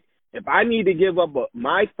quarterback pick. If I need to give up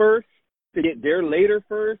my first to get their later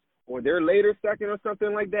first, or their later second or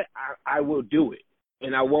something like that, I will do it.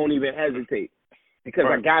 And I won't even hesitate because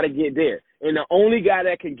I got to get there. And the only guy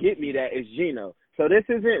that can get me that is Geno. So this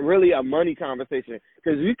isn't really a money conversation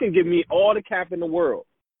because you can give me all the cap in the world,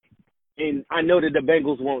 and I know that the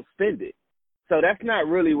Bengals won't spend it. So that's not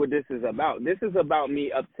really what this is about. This is about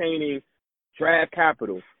me obtaining draft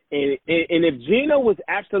capital. And if Geno was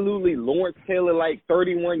absolutely Lawrence Taylor, like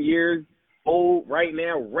 31 years old right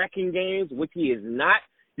now, wrecking games, which he is not,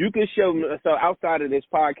 you can show me. So outside of this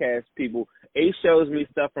podcast, people, Ace shows me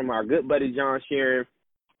stuff from our good buddy John Sharon.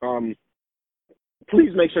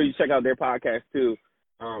 Please make sure you check out their podcast too.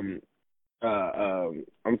 I'm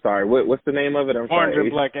sorry, what's the name of it? Orange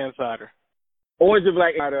and Black Insider. Orange and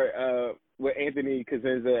Black Insider with Anthony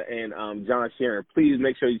Cosenza and John Sharon. Please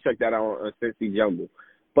make sure you check that out on Cincy Jumble.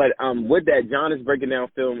 But with that, John is breaking down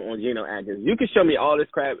film on Geno Atkins. You can show me all this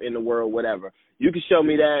crap in the world, whatever. You can show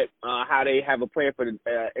me that how they have a plan for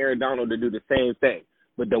Aaron Donald to do the same thing.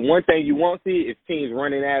 But the one thing you won't see is teams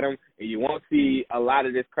running at him, and you won't see a lot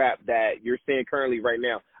of this crap that you're seeing currently right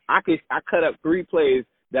now. I cut up 3 plays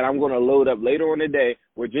that I'm going to load up later on today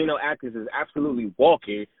where Geno Atkins is absolutely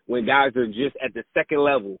walking when guys are just at the second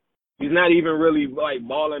level. He's not even really like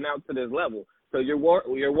balling out to this level. So you're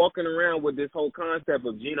walking around with this whole concept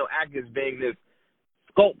of Geno Atkins being this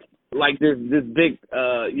sculpt, like this big,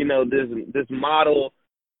 this model,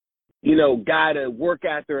 guy to work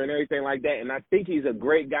after and everything like that. And I think he's a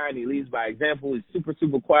great guy and he leads by example. He's super,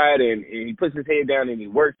 super quiet and he puts his head down and he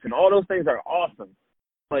works. And all those things are awesome.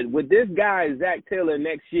 But with this guy, Zach Taylor,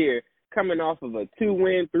 next year, coming off of a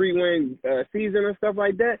 2-win, 3-win season and stuff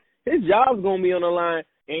like that, his job's going to be on the line,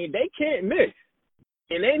 and they can't miss.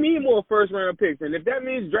 And they need more first-round picks. And if that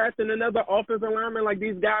means drafting another offensive lineman like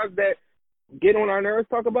these guys that get on our nerves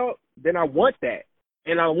talk about, then I want that.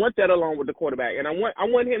 And I want that along with the quarterback. And I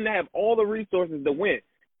want him to have all the resources to win.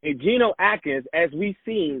 And Geno Atkins, as we've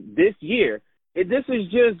seen this year, this is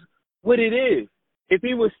just what it is. If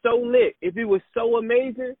he was so lit, if he was so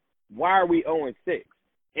amazing, why are we 0-6?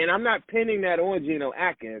 And I'm not pinning that on Geno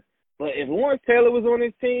Atkins, but if Lawrence Taylor was on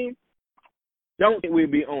his team, don't think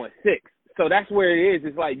we'd be 0-6. So that's where it is.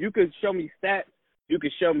 It's like you could show me stats, you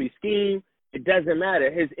could show me scheme. It doesn't matter.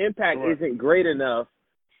 His impact isn't great enough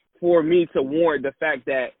for me to warrant the fact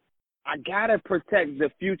that I got to protect the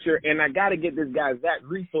future and I got to get this guy that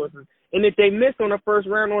resources. And if they miss on the first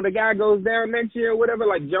round or the guy goes down next year or whatever,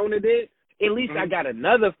 like Jonah did, at least I got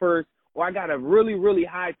another first or I got a really, really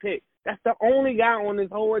high pick. That's the only guy on this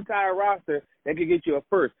whole entire roster that could get you a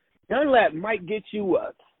first. Dunlap might get you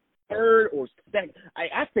a third or second.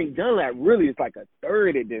 I think Dunlap really is like a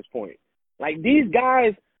third at this point. Like these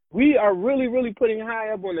guys, we are really, really putting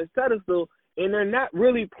high up on the pedestal, and they're not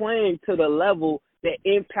really playing to the level that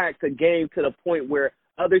impacts a game to the point where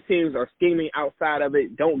other teams are scheming outside of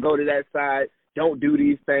it, don't go to that side, don't do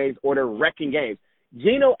these things, or they're wrecking games.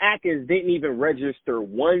 Geno Atkins didn't even register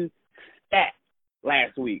one stat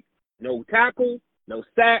last week. No tackle, no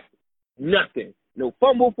sack, nothing. No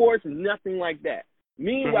fumble force, nothing like that.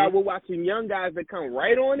 Meanwhile, we're watching young guys that come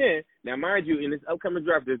right on in. Now, mind you, in this upcoming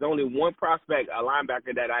draft, there's only one prospect, a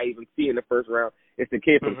linebacker, that I even see in the first round. It's the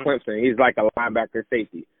kid from Clemson. He's like a linebacker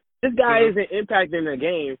safety. This guy isn't impacting the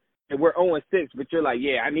game, and we're 0-6, but you're like,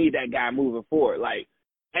 yeah, I need that guy moving forward. Like,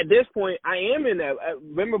 at this point, I am in that.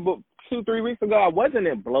 Remember 2-3 weeks ago, I wasn't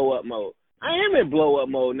in blow-up mode. I am in blow-up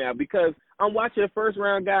mode now because I'm watching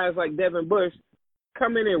first-round guys like Devin Bush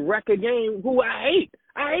come in and wreck a game who I hate.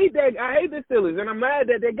 I hate the Steelers, and I'm mad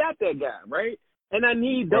that they got that guy, right? And I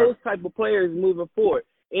need those type of players moving forward.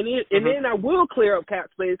 And then I will clear up cap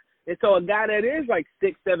space. And so a guy that is like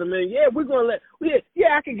 $6-7 million, we're gonna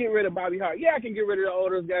I can get rid of Bobby Hart. Yeah, I can get rid of all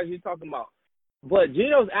those guys you're talking about. But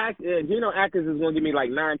Geno Atkins is gonna give me like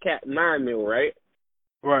 $9 million, right?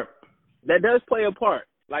 Right. That does play a part.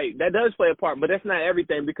 But that's not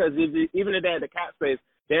everything because even if they had the cap space,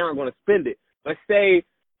 they aren't going to spend it. Let's say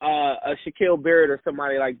a Shaquille Barrett or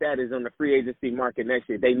somebody like that is on the free agency market next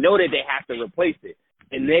year. They know that they have to replace it,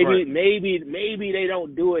 and maybe they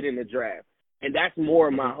don't do it in the draft. And that's more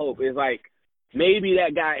of my hope. Is like maybe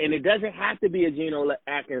that guy, and it doesn't have to be a Geno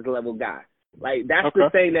Atkins level guy. Like that's the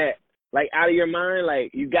thing that like out of your mind,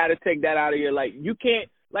 like you got to take that out of your like you can't.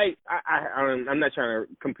 Like, I'm not trying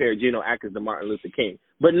to compare Geno Atkins to Martin Luther King,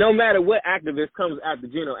 but no matter what activist comes after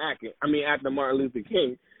after Martin Luther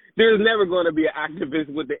King, there's never going to be an activist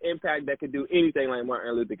with the impact that could do anything like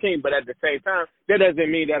Martin Luther King. But at the same time, that doesn't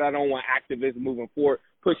mean that I don't want activists moving forward,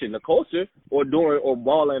 pushing the culture or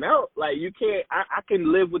balling out. Like, you can't, I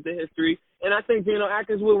can live with the history, and I think Geno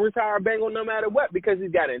Atkins will retire a Bengal no matter what because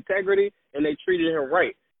he's got integrity and they treated him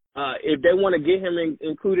right. If they want to get him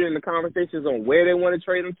included in the conversations on where they want to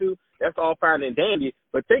trade him to, that's all fine and dandy.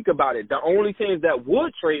 But think about it. The only teams that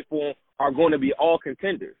would trade for him are going to be all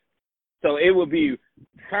contenders. So it would be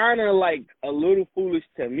kind of like a little foolish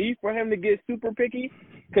to me for him to get super picky.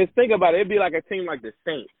 Because think about it. It'd be like a team like the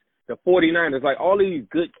Saints, the 49ers, like all these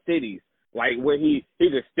good cities, like where he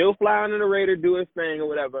could still fly under the radar, do his thing or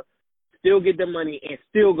whatever, still get the money, and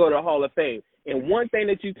still go to the Hall of Fame. And one thing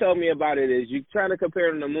that you told me about it is you trying to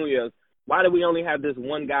compare him to Munoz. Why do we only have this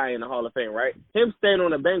one guy in the Hall of Fame, right? Him staying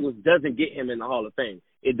on the Bengals doesn't get him in the Hall of Fame.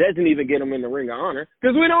 It doesn't even get him in the Ring of Honor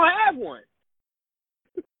because we don't have one.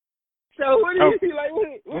 So what are you like?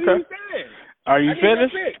 What are you saying? Are you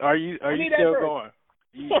finished? Are you still going?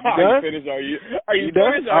 You done? Finished? Are you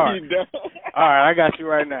done? finished? Are you done? All right, I got you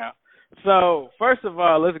right now. So first of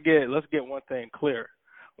all, let's get one thing clear.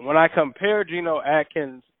 When I compare Geno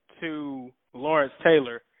Atkins to Lawrence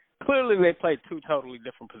Taylor, clearly they play two totally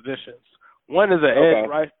different positions. One is an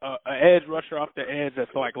edge rusher off the edge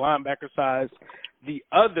that's like linebacker size. The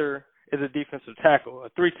other is a defensive tackle, a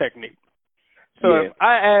 3 technique. So if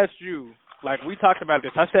I asked you, like we talked about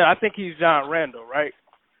this, I said I think he's John Randall, right?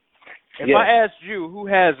 If I asked you who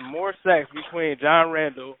has more sacks between John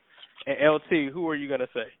Randall and LT, who are you going to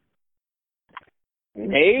say?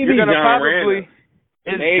 Maybe You're gonna John probably, Randall.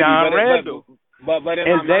 It's Maybe, John Randall. But in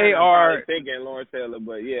and my they mind, are thinking Lawrence Taylor.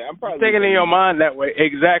 But yeah, I'm probably thinking in your mind that way.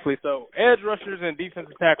 Exactly. So edge rushers and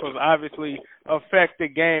defensive tackles obviously affect the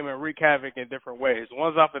game and wreak havoc in different ways.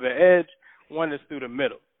 One's off of the edge, one is through the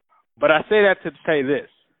middle. But I say that to say this.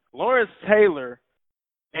 Lawrence Taylor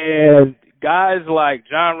and guys like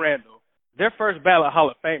John Randall, they're first ballot Hall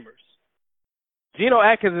of Famers. Geno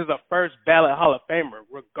Atkins is a first ballot Hall of Famer,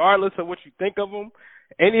 regardless of what you think of him,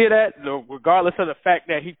 any of that, regardless of the fact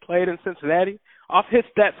that he played in Cincinnati. Off his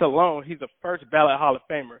stats alone, he's a first ballot Hall of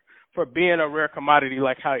Famer for being a rare commodity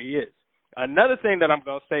like how he is. Another thing that I'm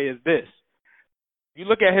going to say is this. You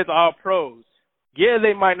look at his all-pros. Yeah,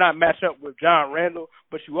 they might not match up with John Randall,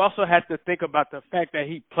 but you also have to think about the fact that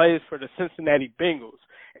he plays for the Cincinnati Bengals.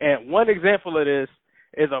 And one example of this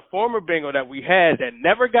is a former Bengal that we had that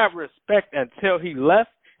never got respect until he left,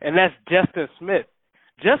 and that's Justin Smith.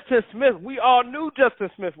 Justin Smith, we all knew Justin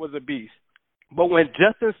Smith was a beast. But when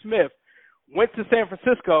Justin Smith went to San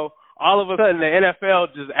Francisco, all of a sudden the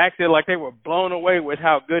NFL just acted like they were blown away with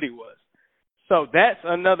how good he was. So that's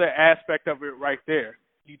another aspect of it right there.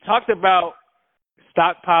 You talked about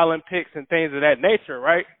stockpiling picks and things of that nature,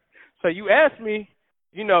 right? So you asked me,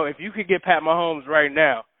 if you could get Pat Mahomes right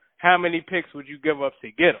now, how many picks would you give up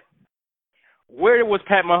to get him? Where was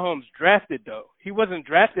Pat Mahomes drafted, though? He wasn't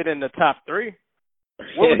drafted in the top 3.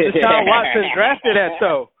 Where was Deshaun Watson drafted at,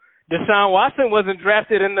 though? Deshaun Watson wasn't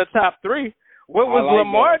drafted in the top 3. Where was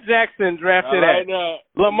Lamar Jackson drafted at?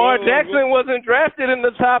 Lamar Jackson wasn't drafted in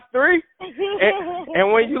the top 3.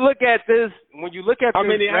 and when you look at this, how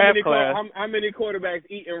many class, how many quarterbacks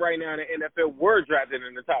eating right now in the NFL were drafted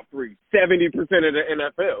in the top 3? 70% of the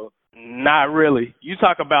NFL. Not really. You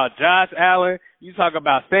talk about Josh Allen. You talk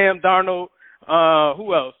about Sam Darnold.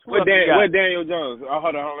 Who else? What Daniel Jones?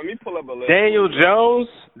 Hold on. Let me pull up a list. Daniel Jones.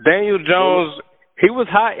 He was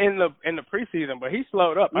hot in the preseason, but he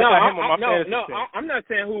slowed up. I got him on my fantasy team. I'm not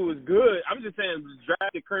saying who was good. I'm just saying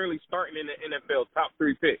drafted currently starting in the NFL top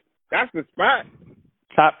 3 pick. That's the spot.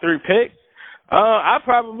 Top 3 pick. I'd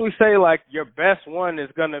probably say like your best one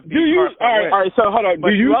is gonna be. All right. So hold on.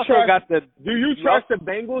 But do you trust the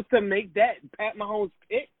Bengals to make that Pat Mahomes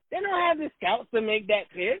pick? They don't have the scouts to make that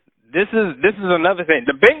pick. This is another thing.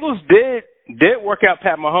 The Bengals did work out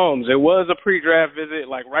Pat Mahomes. It was a pre-draft visit,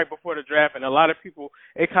 like right before the draft, and a lot of people,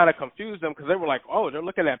 it kind of confused them because they were like, oh, they're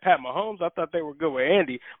looking at Pat Mahomes. I thought they were good with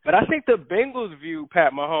Andy. But I think the Bengals view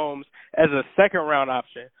Pat Mahomes as a second-round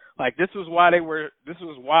option. Like this was while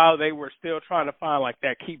they were still trying to find like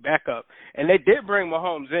that key backup, and they did bring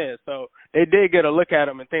Mahomes in, so they did get a look at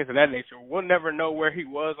him and things of that nature. We'll never know where he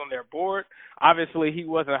was on their board. Obviously, he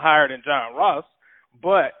wasn't higher than John Ross,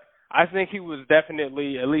 but I think he was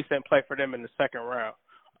definitely at least in play for them in the second round.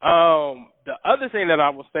 The other thing that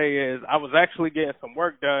I will say is I was actually getting some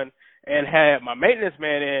work done and had my maintenance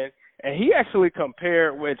man in, and he actually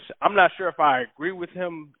compared, which I'm not sure if I agree with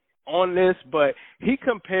him on this, but he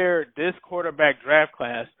compared this quarterback draft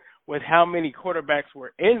class with how many quarterbacks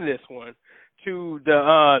were in this one to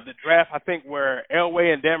the draft, I think, where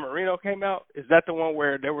Elway and Dan Marino came out. Is that the one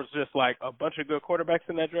where there was just like a bunch of good quarterbacks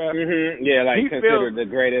in that draft? Mm-hmm. Yeah, like considered the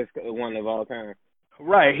greatest one of all time.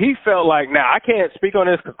 Right. He felt like, now I can't speak on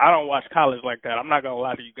this because I don't watch college like that. I'm not going to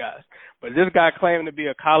lie to you guys. But this guy claimed to be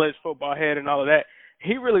a college football head and all of that.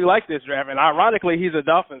 He really liked this draft, and ironically, he's a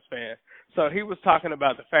Dolphins fan. So he was talking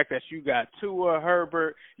about the fact that you got Tua,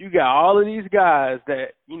 Herbert, you got all of these guys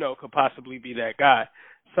that, could possibly be that guy.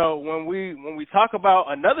 So when we talk about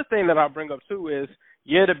another thing that I'll bring up too is,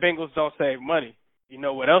 the Bengals don't save money. You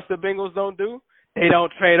know what else the Bengals don't do? They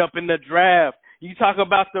don't trade up in the draft. You talk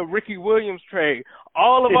about the Ricky Williams trade.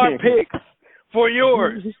 All of our picks for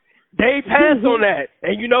yours. They passed on that.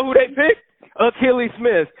 And you know who they picked? Achilles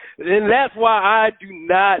Smith. And that's why I do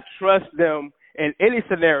not trust them in any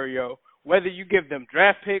scenario, whether you give them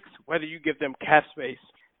draft picks, whether you give them cap space.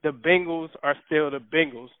 The Bengals are still the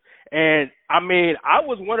Bengals. And, I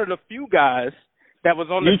was one of the few guys that was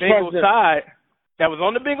on the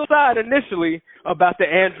Bengals side initially about the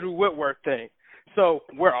Andrew Whitworth thing. So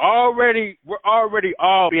we're already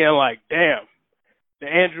all being like, damn, the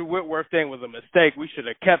Andrew Whitworth thing was a mistake. We should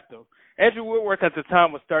have kept him. Andrew Whitworth at the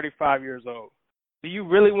time was 35 years old. Do you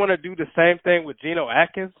really want to do the same thing with Geno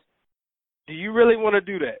Atkins? Do you really want to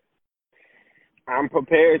do that? I'm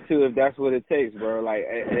prepared to if that's what it takes, bro. Like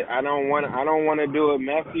I don't want to do it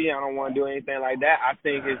messy. I don't want to do anything like that. I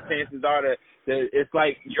think his chances are that it's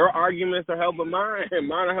like your arguments are helping mine and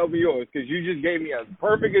mine are helping yours because you just gave me a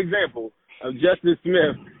perfect example of Justin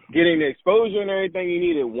Smith getting the exposure and everything he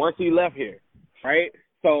needed once he left here, right?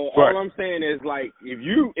 So all I'm saying is like if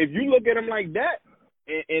you look at him like that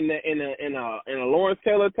in a Lawrence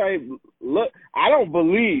Taylor type look, I don't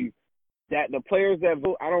believe that the players that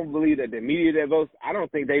vote, I don't believe that the media that votes, I don't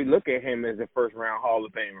think they look at him as a first-round Hall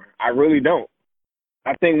of Famer. I really don't.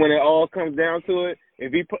 I think when it all comes down to it,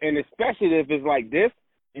 and especially if it's like this,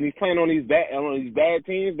 and he's playing on these bad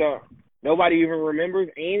teams that nobody even remembers,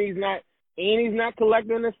 and he's not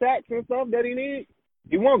collecting the sacks and stuff that he needs,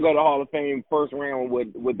 He won't go to Hall of Fame first round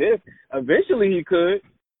with this. Eventually he could.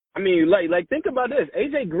 I mean, like think about this.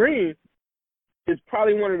 AJ Green is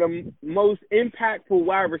probably one of the most impactful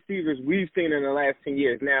wide receivers we've seen in the last 10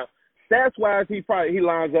 years. Now, stats-wise, he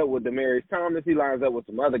lines up with Demaryius Thomas. He lines up with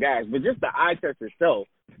some other guys. But just the eye test itself,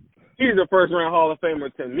 he's a first-round Hall of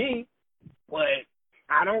Famer to me. But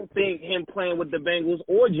I don't think him playing with the Bengals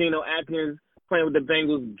or Geno Atkins playing with the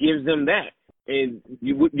Bengals gives them that. And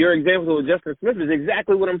your example with Justin Smith is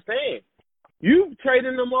exactly what I'm saying. You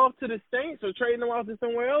trading them off to the Saints or trading them off to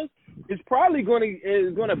somewhere else is probably going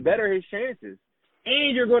to better his chances.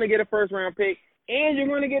 And you're going to get a first-round pick, and you're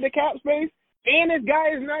going to get a cap space, and this guy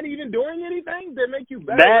is not even doing anything to make you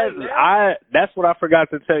better. That's what I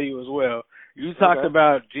forgot to tell you as well. You talked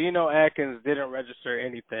about Geno Atkins didn't register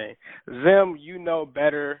anything. Zim, you know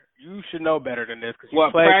better. You should know better than this because you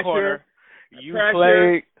played corner. You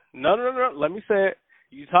played. No. Let me say it.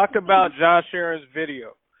 You talked about John Sheeran's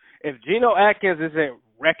video. If Geno Atkins isn't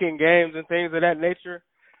wrecking games and things of that nature,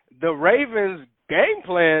 the Ravens' game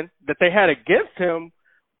plan that they had against him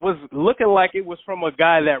was looking like it was from a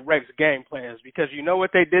guy that wrecks game plans because you know what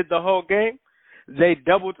they did the whole game? They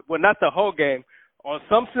not the whole game. On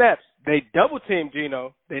some snaps, they double-teamed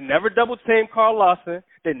Geno. They never double-teamed Carl Lawson.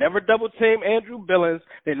 They never double-teamed Andrew Billings.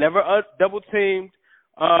 They never double-teamed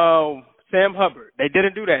Sam Hubbard. They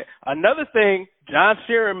didn't do that. Another thing, John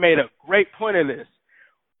Sheeran made a great point of this.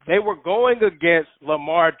 They were going against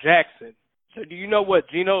Lamar Jackson. So do you know what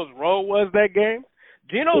Geno's role was that game?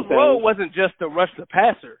 Geno's role wasn't just to rush the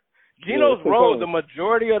passer. Geno's role, the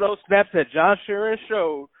majority of those snaps that John Sheeran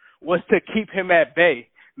showed, was to keep him at bay.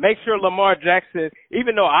 Make sure Lamar Jackson,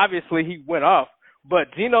 even though obviously he went off,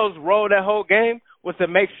 but Geno's role that whole game was to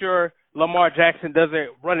make sure Lamar Jackson doesn't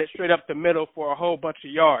run it straight up the middle for a whole bunch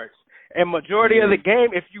of yards. And majority of the game,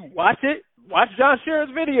 if you watch John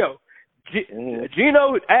Sheeran's video.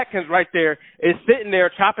 Geno Atkins right there is sitting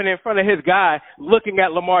there chopping in front of his guy, looking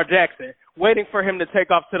at Lamar Jackson, waiting for him to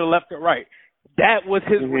take off to the left or right. That was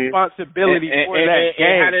his responsibility for that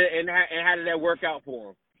game. And how did that work out for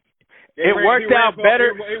him? It worked out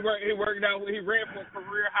better. He worked out. He ran for a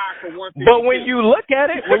career high for 152. But when you look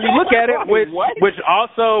at it, which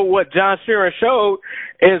also what John Sheeran showed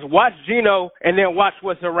is watch Geno and then watch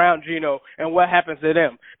what's around Geno and what happens to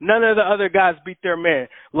them. None of the other guys beat their man.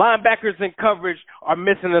 Linebackers in coverage are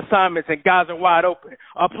missing assignments and guys are wide open.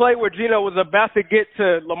 A play where Geno was about to get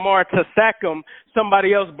to Lamar to sack him,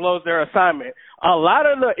 somebody else blows their assignment. A lot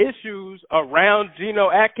of the issues around Geno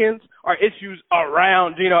Atkins are issues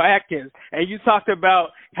around Geno Atkins. And you talked about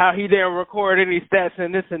how he didn't record any stats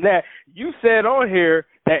and this and that. You said on here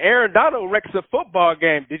that Aaron Donald wrecks a football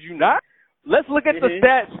game. Did you not? Let's look at the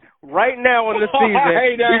stats right now in the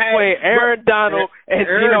season between Aaron Donald and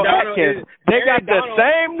Geno Atkins. They got the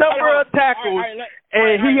same number of tackles,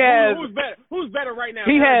 and he has who's better right now?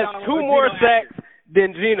 He has two more sacks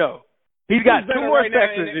than Geno. He's got two more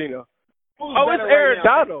sacks than Geno. It's Aaron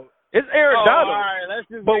Donald. It's Aaron Donald.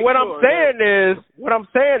 Right, but what I'm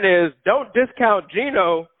saying is, don't discount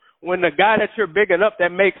Geno when the guy that you're bigging up that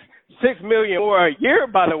makes $6 million more a year,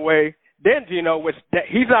 by the way, than Geno, which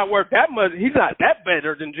he's not worth that much. He's not that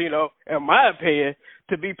better than Geno, in my opinion,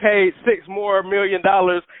 to be paid $6 million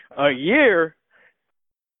a year.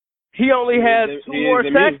 He only has two more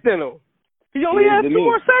sacks than him. He only has two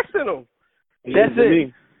more sacks than him. That's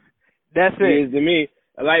it. He is to me.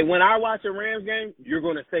 Like, when I watch a Rams game, you're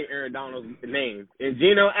going to say Aaron Donald's name. In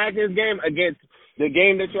Geno Atkins' game against the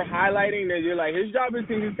game that you're highlighting, that you're like, his job is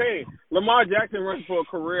to sustain. Lamar Jackson runs for a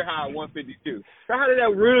career high 152. So how did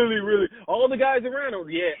that really, all the guys around him,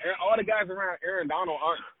 all the guys around Aaron Donald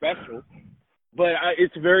aren't special. But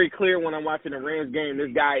it's very clear when I'm watching the Rams game,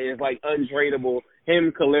 this guy is, like, untradeable.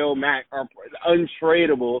 Him, Khalil Mack are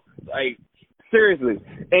untradeable. Like, seriously.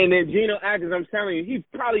 And then Geno Atkins, I'm telling you, he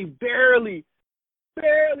probably barely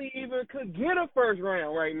even could get a first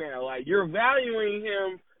round right now. Like, you're valuing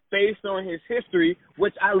him based on his history,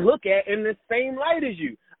 which I look at in the same light as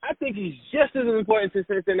you. I think he's just as important to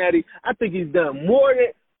Cincinnati. I think he's done more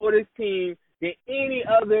for this team than any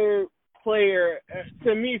other player.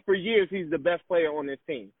 To me, for years, he's the best player on this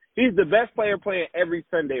team. He's the best player playing every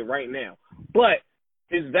Sunday right now. But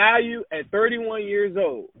his value at 31 years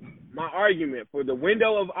old, my argument for the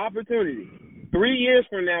window of opportunity, 3 years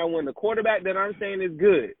from now, when the quarterback that I'm saying is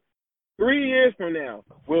good, 3 years from now,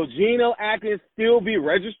 will Geno Atkins still be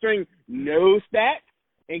registering no stats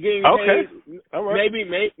and getting paid? All right. Maybe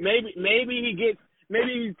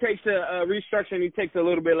he takes a restructure and he takes a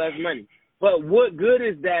little bit less money. But what good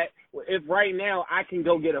is that if right now I can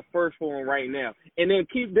go get a first for him right now? And then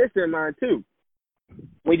keep this in mind too.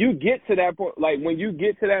 When you get to that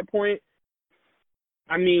point,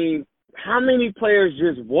 I mean, how many players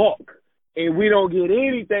just walk and we don't get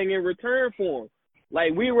anything in return for them?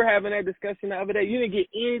 Like, we were having that discussion the other day. You didn't get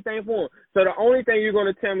anything for him. So the only thing you're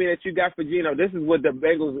going to tell me that you got for Geno, this is what the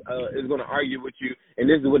Bengals is going to argue with you, and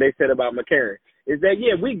this is what they said about McCarron, is that,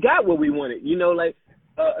 yeah, we got what we wanted. You know, like,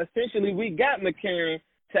 essentially we got McCarron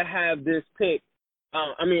to have this pick.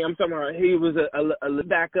 I'm talking about he was a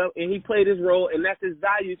backup, and he played his role, and that's his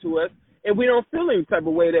value to us. And we don't feel any type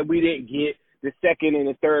of way that we didn't get the second and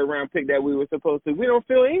the third round pick that we were supposed to. We don't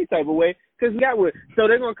feel any type of way because we got what. So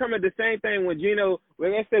they're going to come at the same thing when Geno,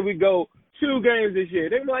 when let's say we go 2 games this year.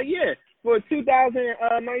 They're like, yeah, for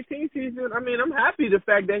 2019 season, I mean, I'm happy the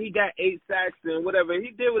fact that he got 8 sacks and whatever.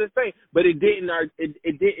 He did with his thing, but it didn't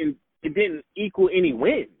equal any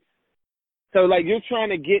wins. So, like, you're trying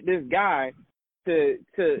to get this guy to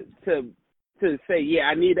say, yeah,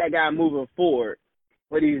 I need that guy moving forward,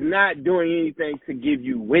 but he's not doing anything to give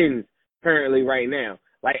you wins currently right now.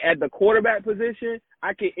 Like, at the quarterback position,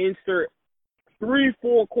 I can insert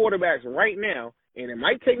 3-4 quarterbacks right now, and it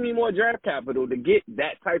might take me more draft capital to get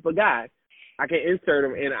that type of guy. I can insert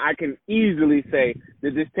him, and I can easily say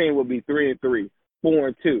that this team will be 3-3,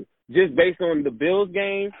 4-2, just based on the Bills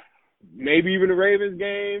game, maybe even the Ravens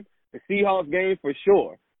game, the Seahawks game for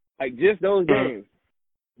sure. Like, just those games,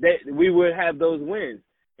 that we would have those wins.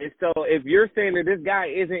 And so if you're saying that this guy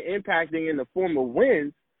isn't impacting in the form of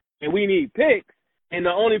wins and we need picks, and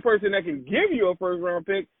the only person that can give you a first-round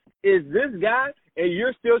pick is this guy, and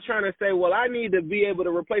you're still trying to say, well, I need to be able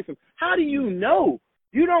to replace him. How do you know?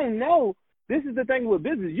 You don't know. This is the thing with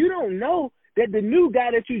business. You don't know that the new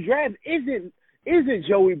guy that you draft isn't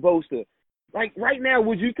Joey Bosa. Like, right now,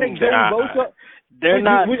 would you take Joey Bosa? They're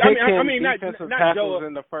not picking defensive tackles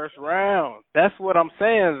in the first round. That's what I'm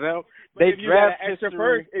saying, though. They draft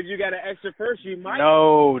first. If you got an extra first, you might.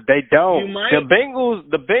 No, they don't. You might.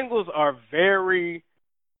 The Bengals are very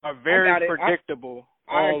predictable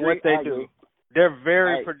on what they do. They're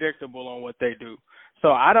very predictable on what they do. So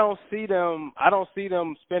I don't see them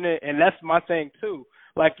spinning, and that's my thing too.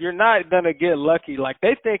 Like, you're not gonna get lucky. Like,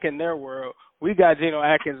 they think in their world, we got Geno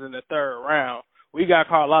Atkins in the 3rd round. We got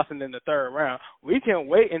Carl Lawson in the 3rd round. We can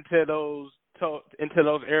wait into those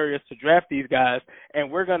areas to draft these guys,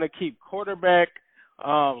 and we're going to keep quarterback,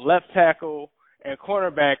 left tackle, and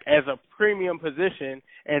cornerback as a premium position,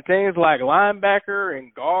 and things like linebacker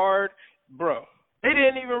and guard, bro. They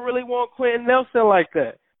didn't even really want Quentin Nelson like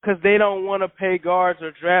that because they don't want to pay guards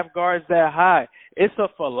or draft guards that high. It's a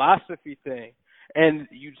philosophy thing. And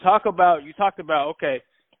you talked about, okay,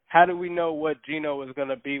 how do we know what Geno is going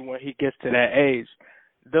to be when he gets to that age?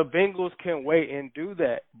 The Bengals can wait and do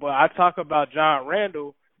that. But I talk about John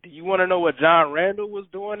Randall. Do you want to know what John Randall was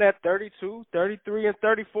doing at 32, 33, and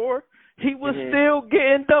 34? He was still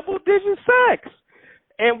getting double-digit sacks.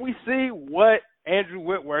 And we see what Andrew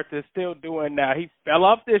Whitworth is still doing now. He fell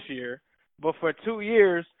off this year, but for 2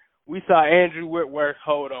 years, we saw Andrew Whitworth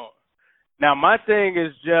hold on. Now, my thing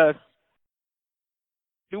is just,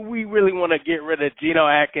 do we really want to get rid of Geno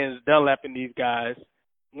Atkins, Dunlap, and these guys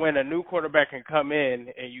when a new quarterback can come in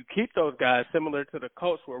and you keep those guys similar to the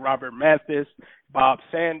Colts with Robert Mathis, Bob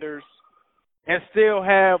Sanders, and still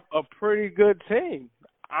have a pretty good team?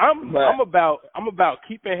 I'm about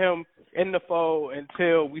keeping him in the fold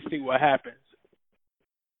until we see what happens.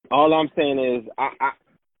 All I'm saying is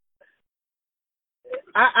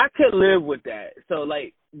I could live with that. So,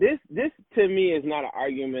 like, this to me is not an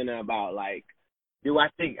argument about, like, do I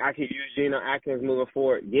think I could use Geno Atkins moving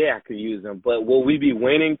forward? Yeah, I could use him. But will we be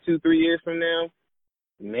winning 2-3 years from now?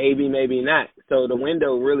 Maybe, maybe not. So the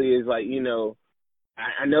window really is like, you know,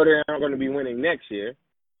 I know they're not going to be winning next year.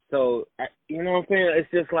 So, you know what I'm saying?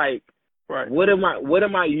 It's just like, right. What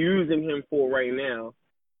am I using him for right now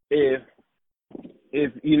if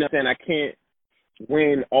you know what I'm saying, I can't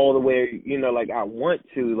win all the way, you know, like I want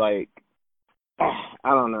to, like, I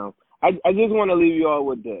don't know. I just want to leave you all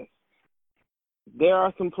with this. There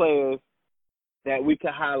are some players that we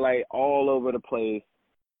could highlight all over the place,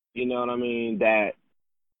 you know what I mean, that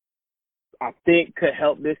I think could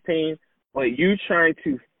help this team, but you trying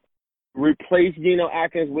to replace Geno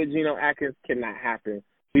Atkins with Geno Atkins cannot happen.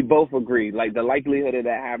 We both agree, like, the likelihood of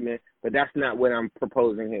that happening, but that's not what I'm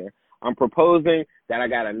proposing here. I'm proposing that I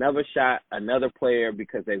got another shot, another player,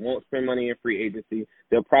 because they won't spend money in free agency.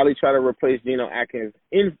 They'll probably try to replace Geno Atkins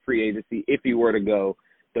in free agency if he were to go.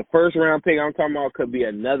 The first round pick I'm talking about could be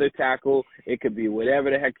another tackle. It could be whatever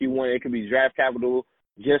the heck you want. It could be draft capital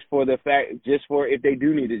just for if they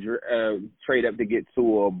do need to trade up to get Tua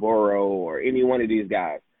or Burrow or any one of these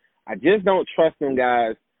guys. I just don't trust them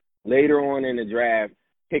guys later on in the draft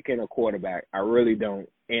picking a quarterback. I really don't.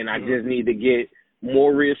 And I just need to get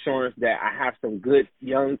more reassurance that I have some good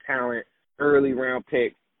young talent, early round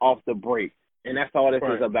picks off the break. And that's all this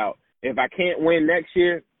is about. If I can't win next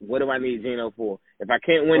year, what do I need Geno for? If I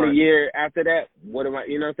can't win the year after that, what am I,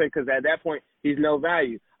 you know what I'm saying? Because at that point, he's no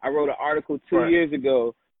value. I wrote an article 2 years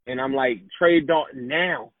ago, and I'm like, trade Dalton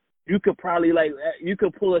now. You could probably, you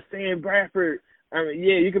could pull a Sam Bradford. I mean,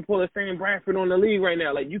 yeah, you could pull a Sam Bradford on the league right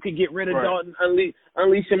now. Like, you could get rid of Dalton,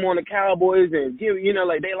 unleash him on the Cowboys, and give,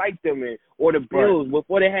 they liked him. Or the Bills,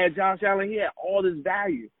 before they had Josh Allen, he had all this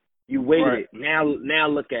value. You waited. Now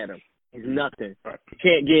look at him. He's nothing. You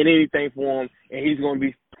can't get anything for him, and he's going to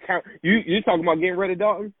be you talking about getting rid of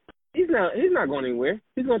Dalton? He's not going anywhere.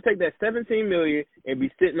 He's going to take that $17 million and be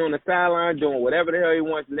sitting on the sideline doing whatever the hell he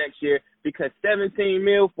wants next year, because $17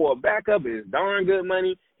 million for a backup is darn good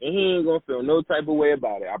money, and he ain't going to feel no type of way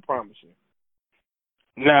about it. I promise you.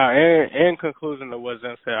 Now, in conclusion to what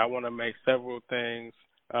Zim said, I want to make several things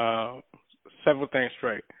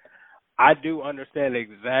straight. I do understand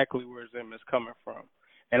exactly where Zim is coming from,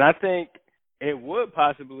 and I think it would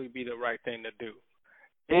possibly be the right thing to do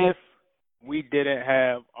if we didn't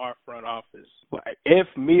have our front office. Like, if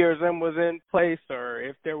me or Zim was in place, or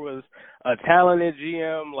if there was a talented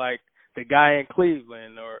GM like the guy in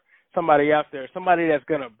Cleveland, or somebody out there, somebody that's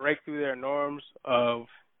going to break through their norms of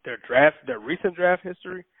their recent draft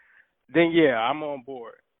history, then yeah, I'm on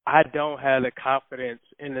board. I don't have the confidence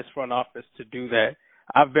in this front office to do that.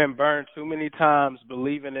 I've been burned too many times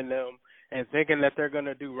believing in them and thinking that they're going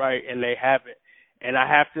to do right, and they haven't. And I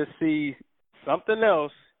have to see something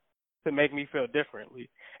else to make me feel differently.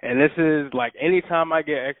 And this is like, anytime I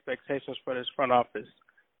get expectations for this front office,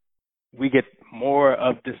 we get more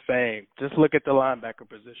of the same. Just look at the linebacker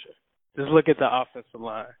position. Just look at the offensive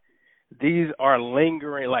line. These are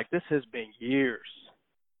lingering, like, this has been years.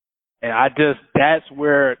 And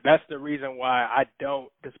that's the reason why I don't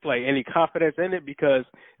display any confidence in it, because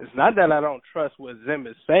it's not that I don't trust what Zim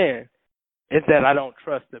is saying. It's that I don't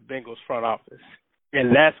trust the Bengals front office.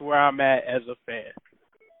 And that's where I'm at as a fan.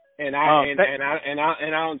 And I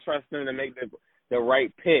don't trust them to make the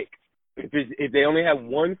right pick. If they only have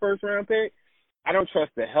one first round pick, I don't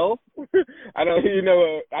trust the health. I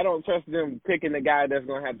don't trust them picking the guy that's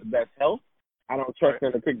going to have the best health. I don't trust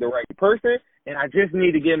them to pick the right person, and I just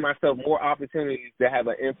need to give myself more opportunities to have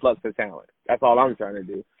an influx of talent. That's all I'm trying to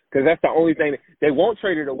do, because that's the only thing. They won't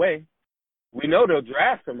trade it away. We know they'll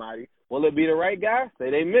draft somebody. Will it be the right guy?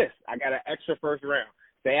 Say they miss. I got an extra first round.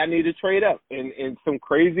 Say I need to trade up in some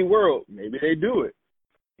crazy world. Maybe they do it.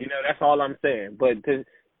 That's all I'm saying. But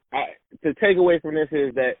to take away from this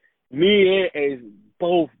is that me and Ace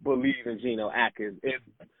both believe in Geno Atkins.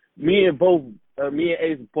 Me and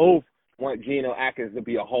Ace both want Geno Atkins to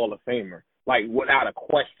be a Hall of Famer, like, without a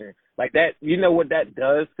question. Like that, what that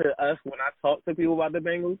does to us when I talk to people about the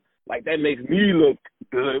Bengals? Like, that makes me look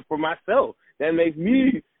good for myself. That makes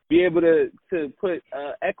me be able to put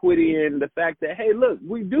equity in the fact that, hey, look,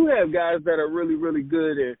 we do have guys that are really, really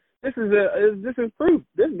good, and this is proof.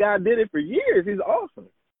 This guy did it for years. He's awesome.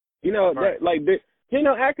 Geno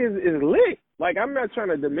Atkins is lit. Like, I'm not trying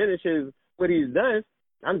to diminish what he's done.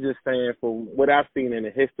 I'm just saying, from what I've seen in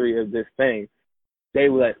the history of this thing, they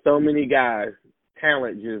let so many guys,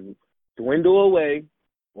 talent, just dwindle away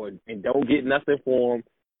and don't get nothing for them,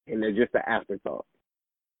 and they're just an afterthought.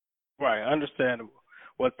 Right, understandable.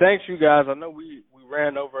 Well, thanks, you guys. I know we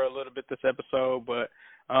ran over a little bit this episode, but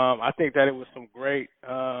I think that it was some great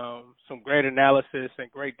analysis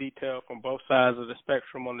and great detail from both sides of the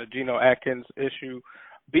spectrum on the Geno Atkins issue.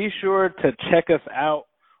 Be sure to check us out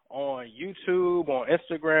on YouTube, on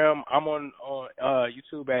Instagram. I'm on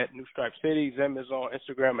YouTube at New Stripe City. Zim is on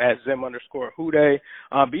Instagram at Zim_Hude.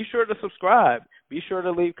 Be sure to subscribe. Be sure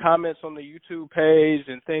to leave comments on the YouTube page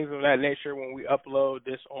and things of that nature when we upload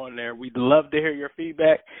this on there. We'd love to hear your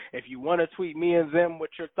feedback. If you want to tweet me and Zim what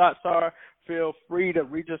your thoughts are, feel free to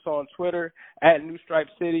reach us on Twitter at New Stripe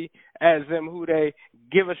City, at Zim_Hude.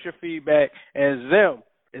 Give us your feedback. And Zim,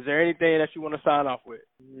 is there anything that you want to sign off with?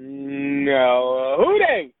 No. Who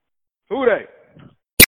they?